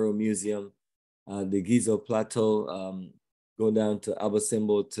the Cairo Museum, the Giza Plateau, go down to Abu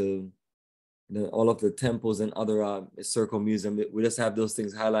Simbel to all of the temples and other historical museums. We just have those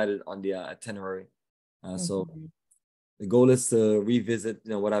things highlighted on the itinerary. So the goal is to revisit,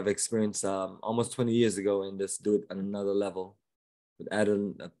 what I've experienced almost 20 years ago and just do it on another level. But add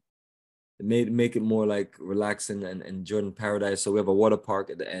make it more like relaxing and enjoying paradise. So we have a water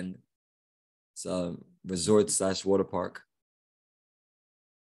park at the end. It's a resort/water park.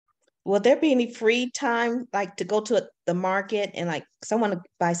 Will there be any free time, like to go to the market and like someone to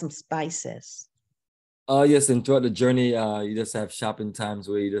buy some spices? Yes, and throughout the journey, you just have shopping times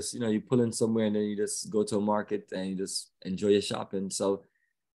where you just, you pull in somewhere and then you just go to a market and you just enjoy your shopping. So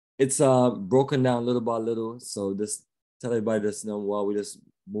it's broken down little by little. So just tell everybody just while we just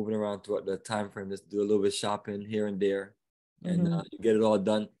moving around throughout the time frame, just do a little bit of shopping here and there, and you get it all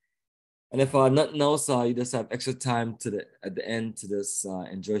done. And if nothing else, you just have extra time at the end to just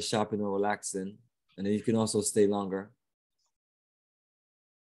enjoy shopping or relaxing, and then you can also stay longer.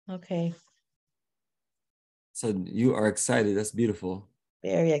 Okay. So you are excited. That's beautiful.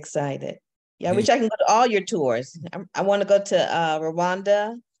 Very excited. Yeah, I wish I can go to all your tours. I want to go to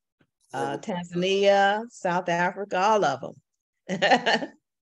Rwanda, Tanzania, South Africa, all of them.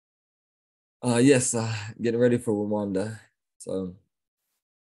 Yes, getting ready for Rwanda. So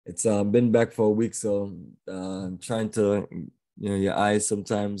it's been back for a week, so trying to, your eyes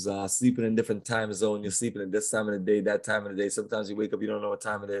sometimes sleeping in different time zone. You're sleeping at this time of the day, that time of the day. Sometimes you wake up, you don't know what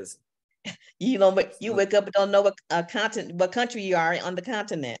time it is. You wake up and don't know what country you are on the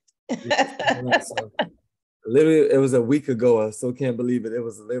continent. So, literally, it was a week ago. I still can't believe it. It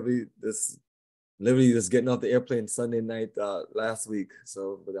was literally just getting off the airplane Sunday night last week.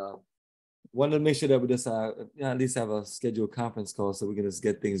 So, but wanted to make sure that we just at least have a scheduled conference call so we can just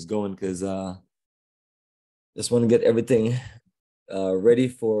get things going, because just want to get everything ready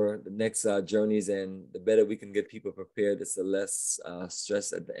for the next journeys, and the better we can get people prepared, it's the less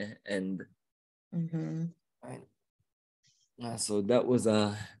stress at the end. Right. So that was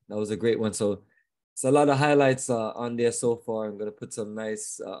a great one. So it's a lot of highlights on there so far. I'm gonna put some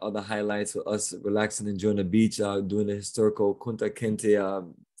nice other highlights for us relaxing, enjoying the beach, doing the historical Kunta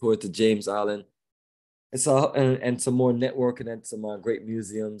Kinte tour to James Island. It's and some more networking and some great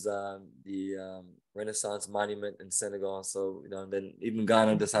museums. The Renaissance Monument in Senegal. So then even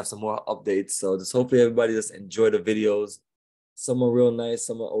Ghana just have some more updates. So just hopefully everybody just enjoy the videos. Some are real nice,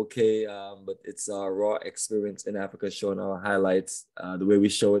 some are okay, but it's a raw experience in Africa, showing our highlights the way we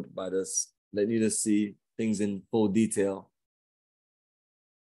show it, by just letting you just see things in full detail.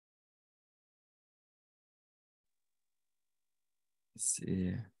 Let's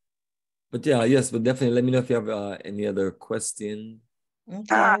see. But yeah, yes, but definitely let me know if you have any other question.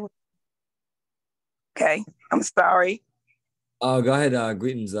 Okay, I'm sorry. Go ahead.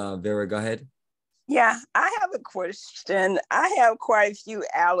 Greetings, Vera. Go ahead. Yeah, I have a question. I have quite a few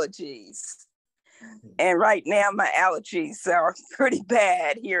allergies. And right now my allergies are pretty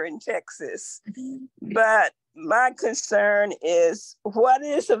bad here in Texas. But my concern is what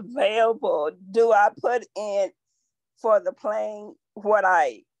is available. Do I put in for the plane what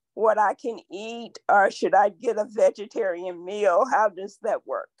I can eat, or should I get a vegetarian meal? How does that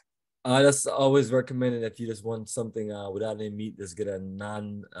work? That's always recommended if you just want something without any meat, just get a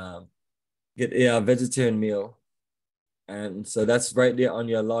vegetarian meal. And so that's right there on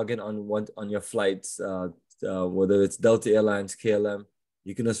your login on your flights, whether it's Delta Airlines, KLM,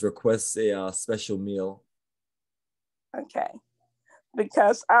 you can just request a special meal. Okay,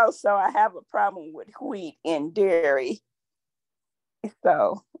 because also I have a problem with wheat and dairy.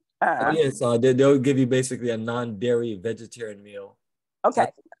 So yes, they'll give you basically a non-dairy vegetarian meal. Okay.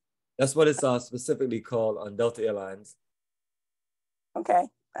 That's what it's specifically called on Delta Airlines. Okay,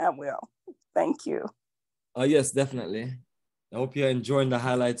 I will. Thank you. Yes, definitely. I hope you're enjoying the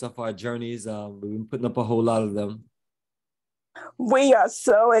highlights of our journeys. We've been putting up a whole lot of them. We are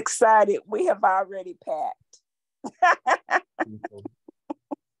so excited. We have already packed.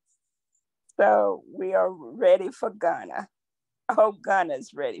 So we are ready for Ghana. I hope Ghana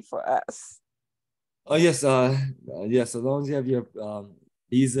is ready for us. Oh, yes. Yes, as long as you have your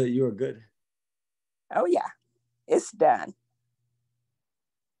visa, you are good. Oh, yeah, it's done.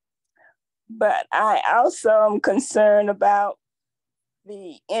 But I also am concerned about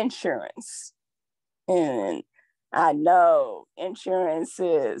the insurance. And I know insurance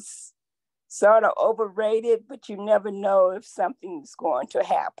is sort of overrated, but you never know if something's going to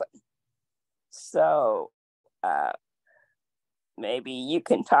happen. So maybe you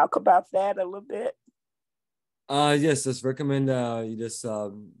can talk about that a little bit. Yes, just recommend you just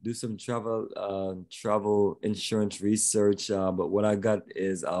do some travel insurance research. But what I got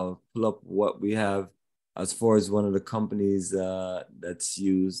is I'll pull up what we have as far as one of the companies that's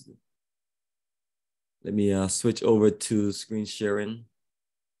used. Let me switch over to screen sharing.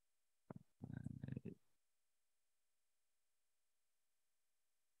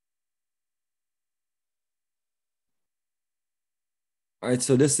 All right,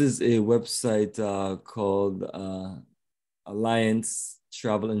 so this is a website called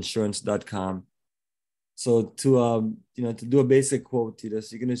alliancetravelinsurance.com. So to to do a basic quote, you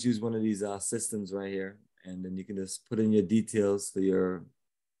can just use one of these systems right here, and then you can just put in your details for your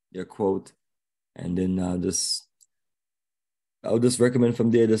quote, and then I'll just recommend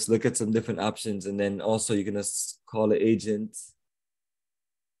from there, just look at some different options, and then also you can just call an agent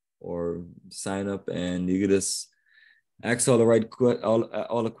or sign up, and you can just ask all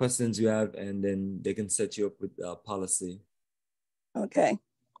the questions you have, and then they can set you up with policy. Okay.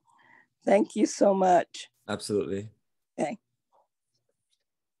 Thank you so much. Absolutely. Okay.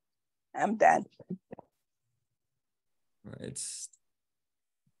 I'm done. All right.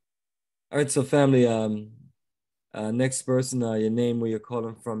 All right, so family, next person, your name, where you're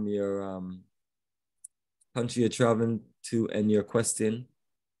calling from, your country you're traveling to, and your question.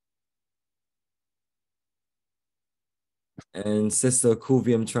 And Sister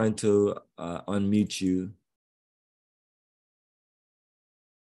Kuvi, I'm trying to unmute you.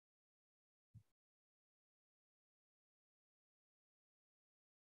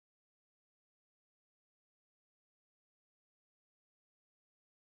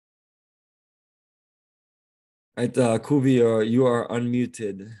 Right, Kuvi, you are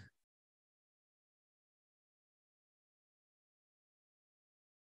unmuted.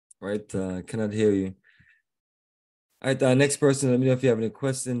 Right, cannot hear you. All right, next person, let me know if you have any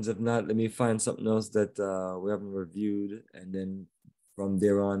questions. If not, let me find something else that we haven't reviewed, and then from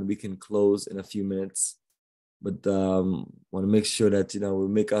there on, we can close in a few minutes. But want to make sure that, we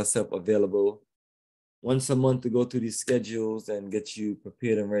make ourselves available once a month to go through these schedules and get you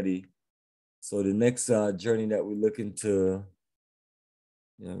prepared and ready. So the next journey that we're looking to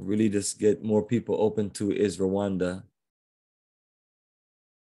really just get more people open to is Rwanda.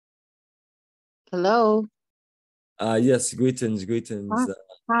 Hello. Yes, greetings.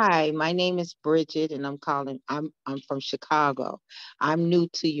 Hi, my name is Bridget, and I'm from Chicago. I'm new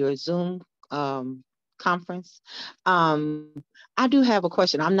to your Zoom conference. I do have a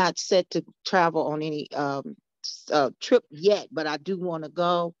question. I'm not set to travel on any trip yet, but I do want to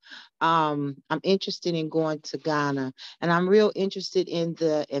go. I'm interested in going to Ghana, and I'm real interested in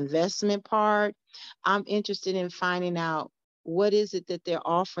the investment part. I'm interested in finding out what is it that they're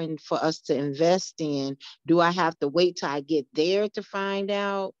offering for us to invest in. Do I have to wait till I get there to find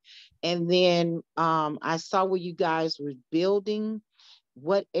out? And then I saw where you guys were building.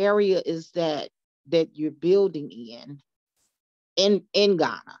 What area is that you're building in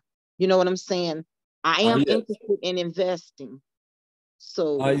Ghana? You know what I'm saying? I am interested in investing.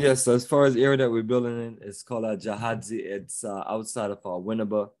 So yes, so as far as the area that we're building in, it's called Jahadzi. It's outside of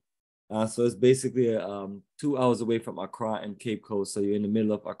Winneba. So it's basically 2 hours away from Accra and Cape Coast. So you're in the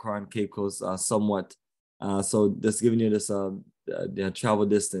middle of Accra and Cape Coast somewhat. So just giving you this the travel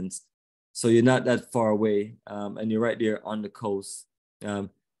distance. So you're not that far away, and you're right there on the coast. And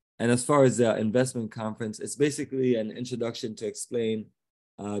as far as the investment conference, it's basically an introduction to explain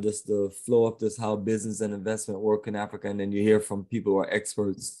just the flow of this, how business and investment work in Africa. And then you hear from people who are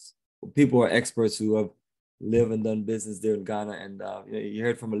experts who have lived and done business there in Ghana. And you hear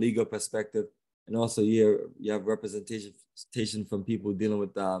it from a legal perspective. And also you have representation from people dealing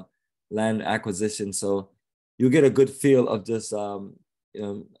with land acquisition. So you get a good feel of just, when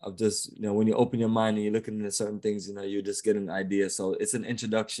you open your mind and you're looking into certain things, you just get an idea. So it's an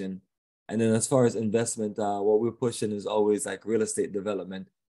introduction. And then as far as investment, what we're pushing is always like real estate development.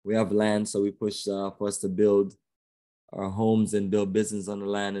 We have land, so we push for us to build our homes and build business on the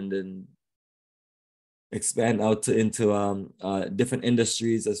land, and then expand out into different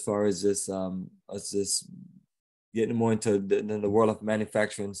industries as far as just getting more into the world of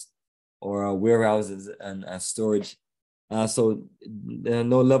manufacturing or warehouses and storage. So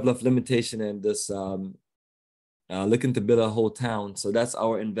no level of limitation, and just looking to build a whole town. So that's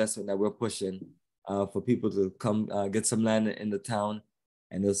our investment that we're pushing for people to come get some land in the town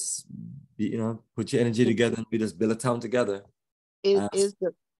and just put your energy together and we just build a town together. Is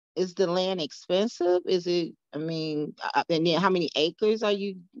the land expensive? Is it, and then how many acres are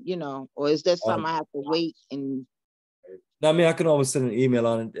you, or is that something I have to wait and? No, I can always send an email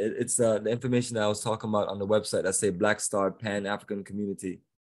on it. It's the information that I was talking about on the website that say Black Star Pan-African Community.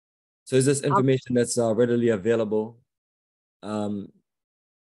 So it's this information that's readily available. Let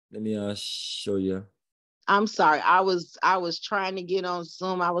me show you. I'm sorry, I was trying to get on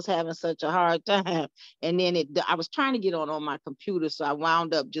Zoom. I was having such a hard time, and then I was trying to get on my computer, so I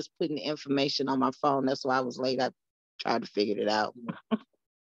wound up just putting the information on my phone. That's why I was late. I tried to figure it out.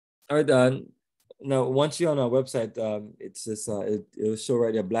 All right, now once you're on our website, it's just it'll show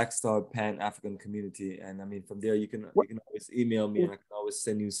right there, Black Star Pan-African Community, and from there you can always email me, and I can always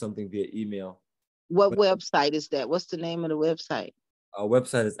send you something via email. What website is that? What's the name of the website? Our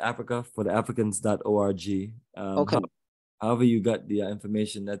website is africafortheafricans.org. Okay. However you got the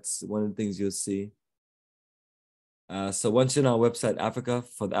information, that's one of the things you'll see. So once you're on our website,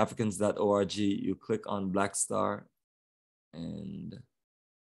 africafortheafricans.org, you click on Black Star, and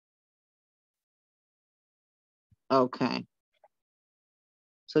okay.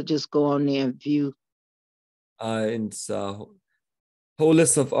 So just go on there and view. It's whole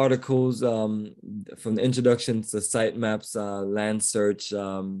list of articles from the introduction to site maps, land search.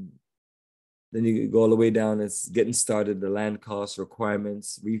 Then you go all the way down. It's getting started, the land cost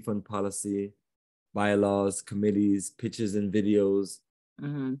requirements, refund policy, bylaws, committees, pictures and videos.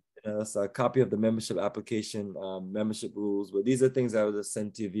 Mm-hmm. It's a copy of the membership application, membership rules. But these are things I will just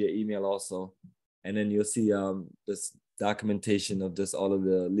send to you via email also. And then you'll see this documentation of just all of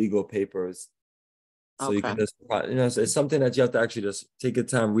the legal papers. So you can just, it's something that you have to actually just take your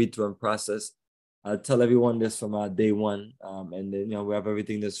time, read through and process. I tell everyone this from day one. And then, we have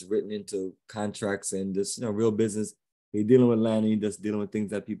everything that's written into contracts and just, real business. You're dealing with land and you're just dealing with things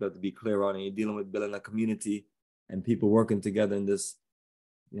that people have to be clear on, and you're dealing with building a community and people working together in this,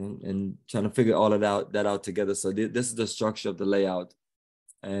 and trying to figure all of that out together. So this is the structure of the layout.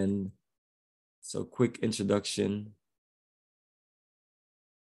 And so quick introduction.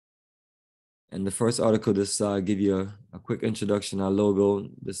 And the first article just give you a quick introduction, our logo.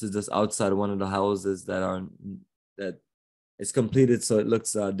 This is just outside one of the houses that it's completed, so it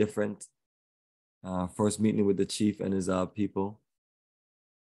looks different. First meeting with the chief and his people.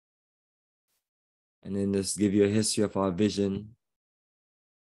 And then just give you a history of our vision,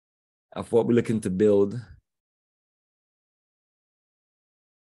 of what we're looking to build.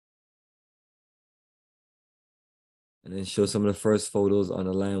 And then show some of the first photos on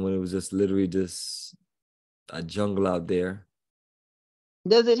the land when it was just literally just a jungle out there.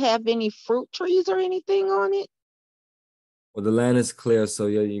 Does it have any fruit trees or anything on it? Well, the land is clear, so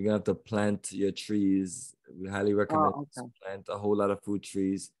you're gonna have to plant your trees. We highly recommend plant a whole lot of fruit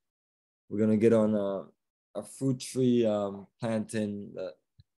trees. We're gonna get on a fruit tree planting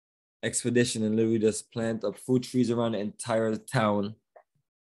expedition and literally just plant up fruit trees around the entire town.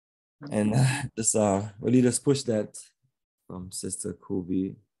 And just really just push that from Sister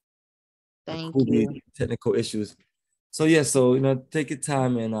Kubi. Thank you. Technical issues. So yeah, so take your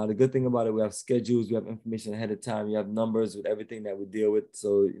time, and the good thing about it, we have schedules, we have information ahead of time, you have numbers with everything that we deal with.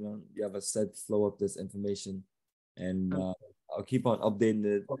 So you have a set flow of this information, and I'll keep on updating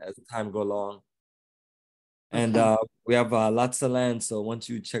it as time go along. And we have lots of land. So once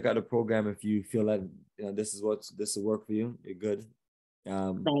you check out the program, if you feel like this will work for you, you're good.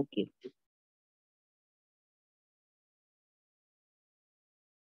 Thank you.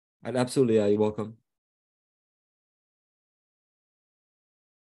 And absolutely, you're welcome.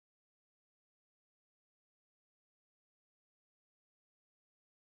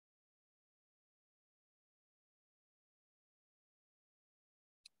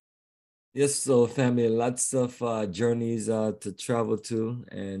 Yes, so family, lots of journeys to travel to,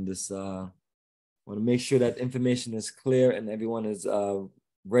 and this want to make sure that information is clear and everyone is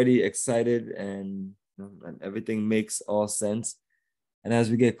ready, excited, and, and everything makes all sense. And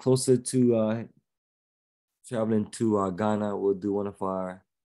as we get closer to traveling to Ghana, we'll do one of our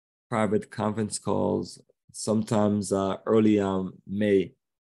private conference calls, sometimes early May,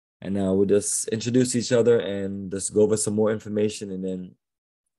 and we'll just introduce each other and just go over some more information, and then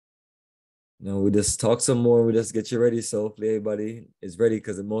we just talk some more. We just get you ready. So hopefully everybody is ready,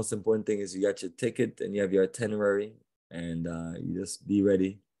 because the most important thing is you got your ticket and you have your itinerary, and you just be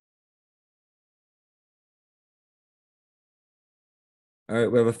ready. All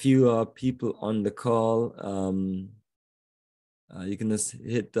right, we have a few people on the call. You can just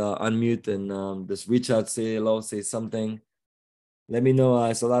hit unmute and just reach out, say hello, say something. Let me know.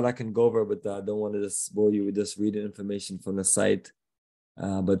 It's a lot I can go over, but I don't want to just bore you with just reading information from the site.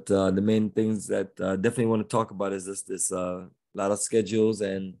 But the main things that definitely want to talk about is this lot of schedules,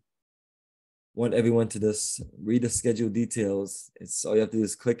 and want everyone to just read the schedule details. It's all you have to do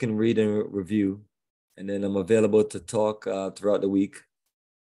is click and read and review, and then I'm available to talk throughout the week.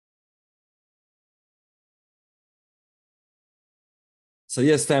 So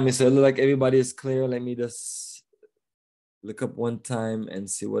yes, family, so it looks like everybody is clear. Let me just look up one time and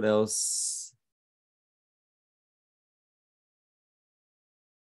see what else.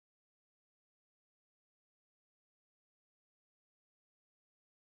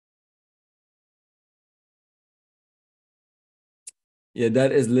 Yeah,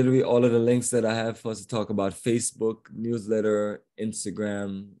 that is literally all of the links that I have for us to talk about: Facebook, newsletter,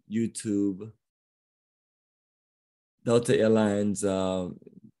 Instagram, YouTube, Delta Airlines,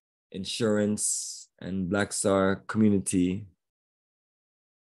 insurance, and Black Star community.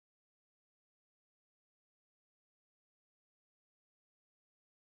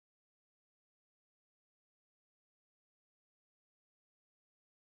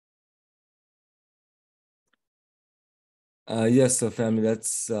 Yes, so family,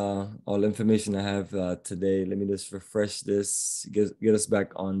 that's all information I have today. Let me just refresh this, get us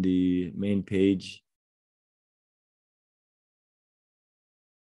back on the main page.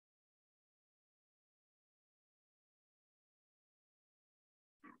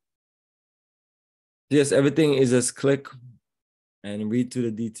 Yes, everything is just click and read through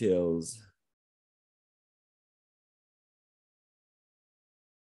the details.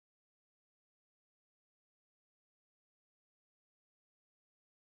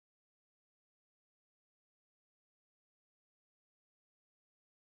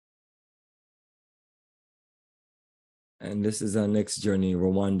 And this is our next journey,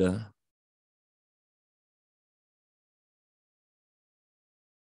 Rwanda.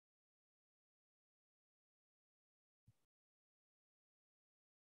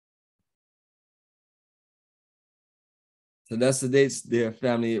 So that's the dates there,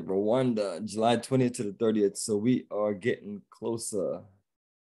 family. Rwanda, July 20th to the 30th. So we are getting closer.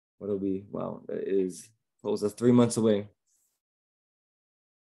 What are we? Wow, that is close. That's 3 months away.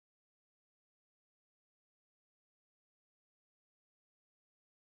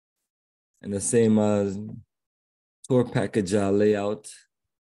 And the same tour package layout.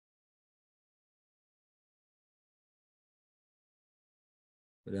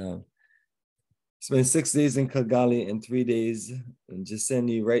 But spent 6 days in Kigali and 3 days in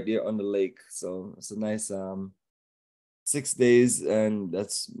Gisenyi, right there on the lake. So it's a nice 6 days, and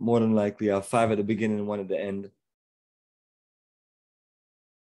that's more than likely 5 at the beginning and 1 at the end.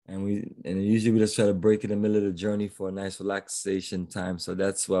 And usually we just try to break in the middle of the journey for a nice relaxation time. So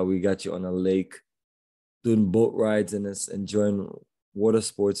that's why we got you on a lake, doing boat rides and this, enjoying water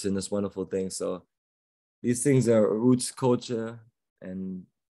sports and this wonderful thing. So these things are roots culture, but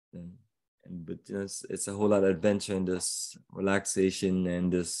it's a whole lot of adventure and this relaxation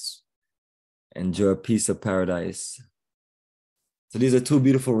and this enjoy a piece of paradise. So these are 2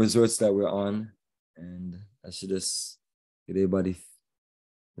 beautiful resorts that we're on, and I should just get everybody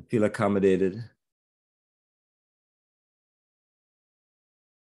to feel accommodated.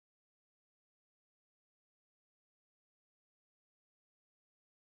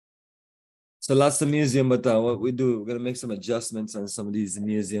 So lots of museum, but what we do, we're gonna make some adjustments on some of these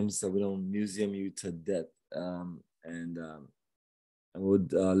museums so we don't museum you to death, and we'll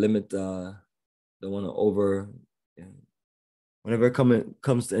limit. Don't want to over whenever it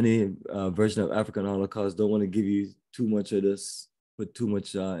comes to any version of African Holocaust, don't want to give you too much of this, put too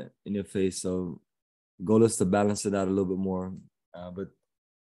much in your face. So the goal is to balance it out a little bit more. But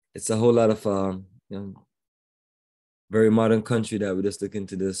it's a whole lot of very modern country that we just look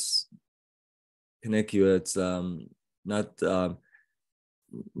into this connect you. It's not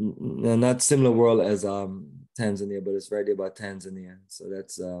similar world as Tanzania, but it's right there about Tanzania. So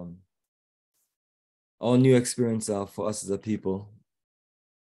that's all new experience for us as a people.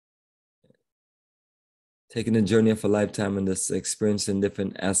 Taking a journey of a lifetime and this experiencing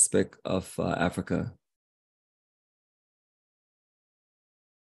different aspect of Africa.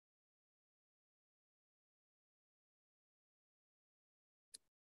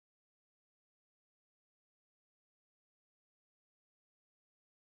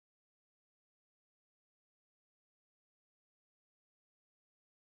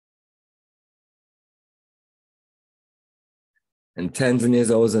 And Tanzania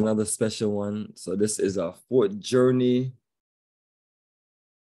is always another special one. So this is our 4th journey.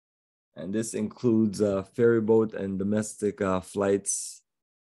 And this includes ferry boat and domestic flights,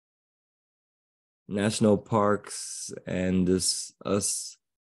 national parks, and us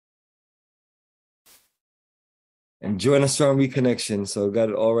enjoying a strong reconnection. So got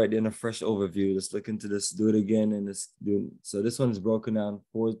it all right in a fresh overview. Let's look into this, do it again. And so this one is broken down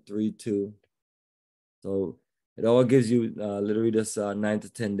 4, 3, 2. So it all gives you literally just 9 to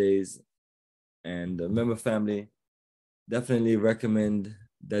 10 days. And remember, family, definitely recommend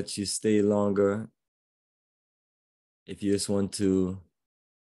that you stay longer if you just want to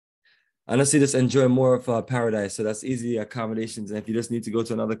honestly just enjoy more of paradise. So that's easy accommodations. And if you just need to go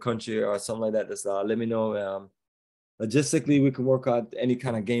to another country or something like that, just let me know. Logistically, we can work out any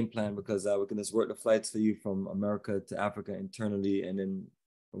kind of game plan because we can just work the flights for you from America to Africa internally, and then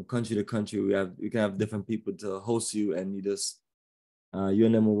from country to country, we can have different people to host you, and you just you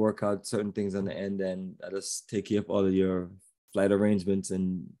and them will work out certain things on the end, and I just take care of all of your flight arrangements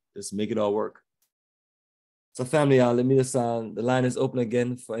and just make it all work. So family, let me just, the line is open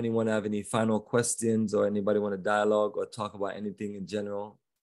again for anyone to have any final questions or anybody want to dialogue or talk about anything in general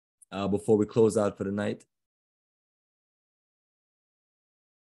before we close out for the night.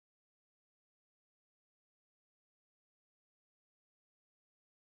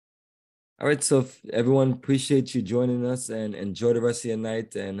 All right, so everyone, appreciate you joining us and enjoy the rest of your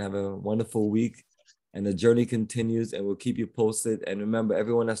night and have a wonderful week. And the journey continues and we'll keep you posted. And remember,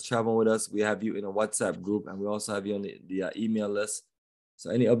 everyone that's traveling with us, we have you in a WhatsApp group and we also have you on the email list.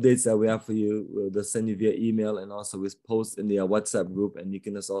 So any updates that we have for you, we'll just send you via email, and also we post in the WhatsApp group, and you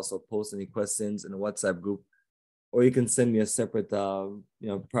can just also post any questions in the WhatsApp group, or you can send me a separate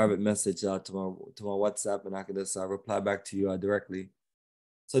private message to my WhatsApp, and I can just reply back to you directly.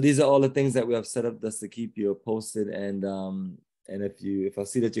 So these are all the things that we have set up just to keep you posted. And if I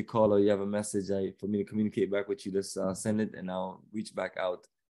see that you call or you have a message for me to communicate back with you, just send it and I'll reach back out.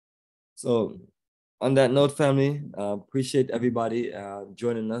 So on that note, family, appreciate everybody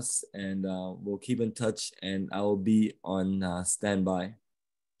joining us, and we'll keep in touch, and I will be on standby.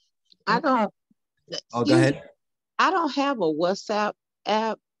 Go ahead. I don't have a WhatsApp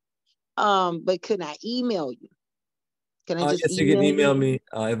app, but can I email you? Can I just yes, you can email me.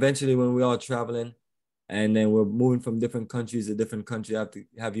 Eventually, when we're all traveling and then we're moving from different countries to different countries, I have to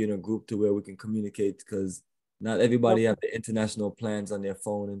have you in a group to where we can communicate, because not everybody have the international plans on their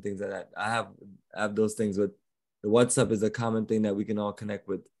phone and things like that. I have those things, but the WhatsApp is a common thing that we can all connect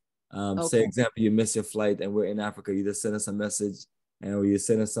with. Say, example, you miss your flight and we're in Africa, you just send us a message, and you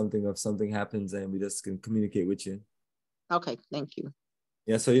send us something if something happens, and we just can communicate with you. Okay, thank you.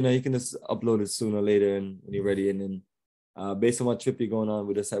 Yeah, so you can just upload it sooner or later, and when you're ready, and then based on what trip you're going on,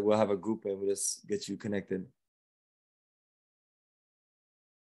 we'll have a group and we'll just get you connected.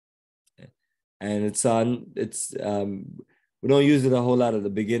 And we don't use it a whole lot at the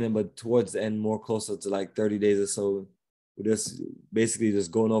beginning, but towards the end, more closer to like 30 days or so, we're just basically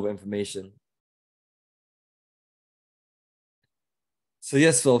just going over information. So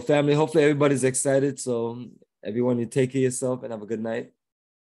yes, so family, hopefully everybody's excited. So everyone, you take care of yourself and have a good night.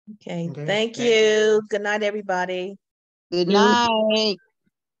 Okay. Thank you. Good night, everybody. Good night.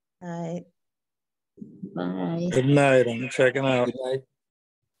 Night. Bye. Good night. I'm checking out. Good night.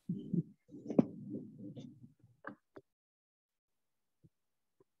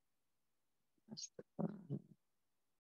 That's the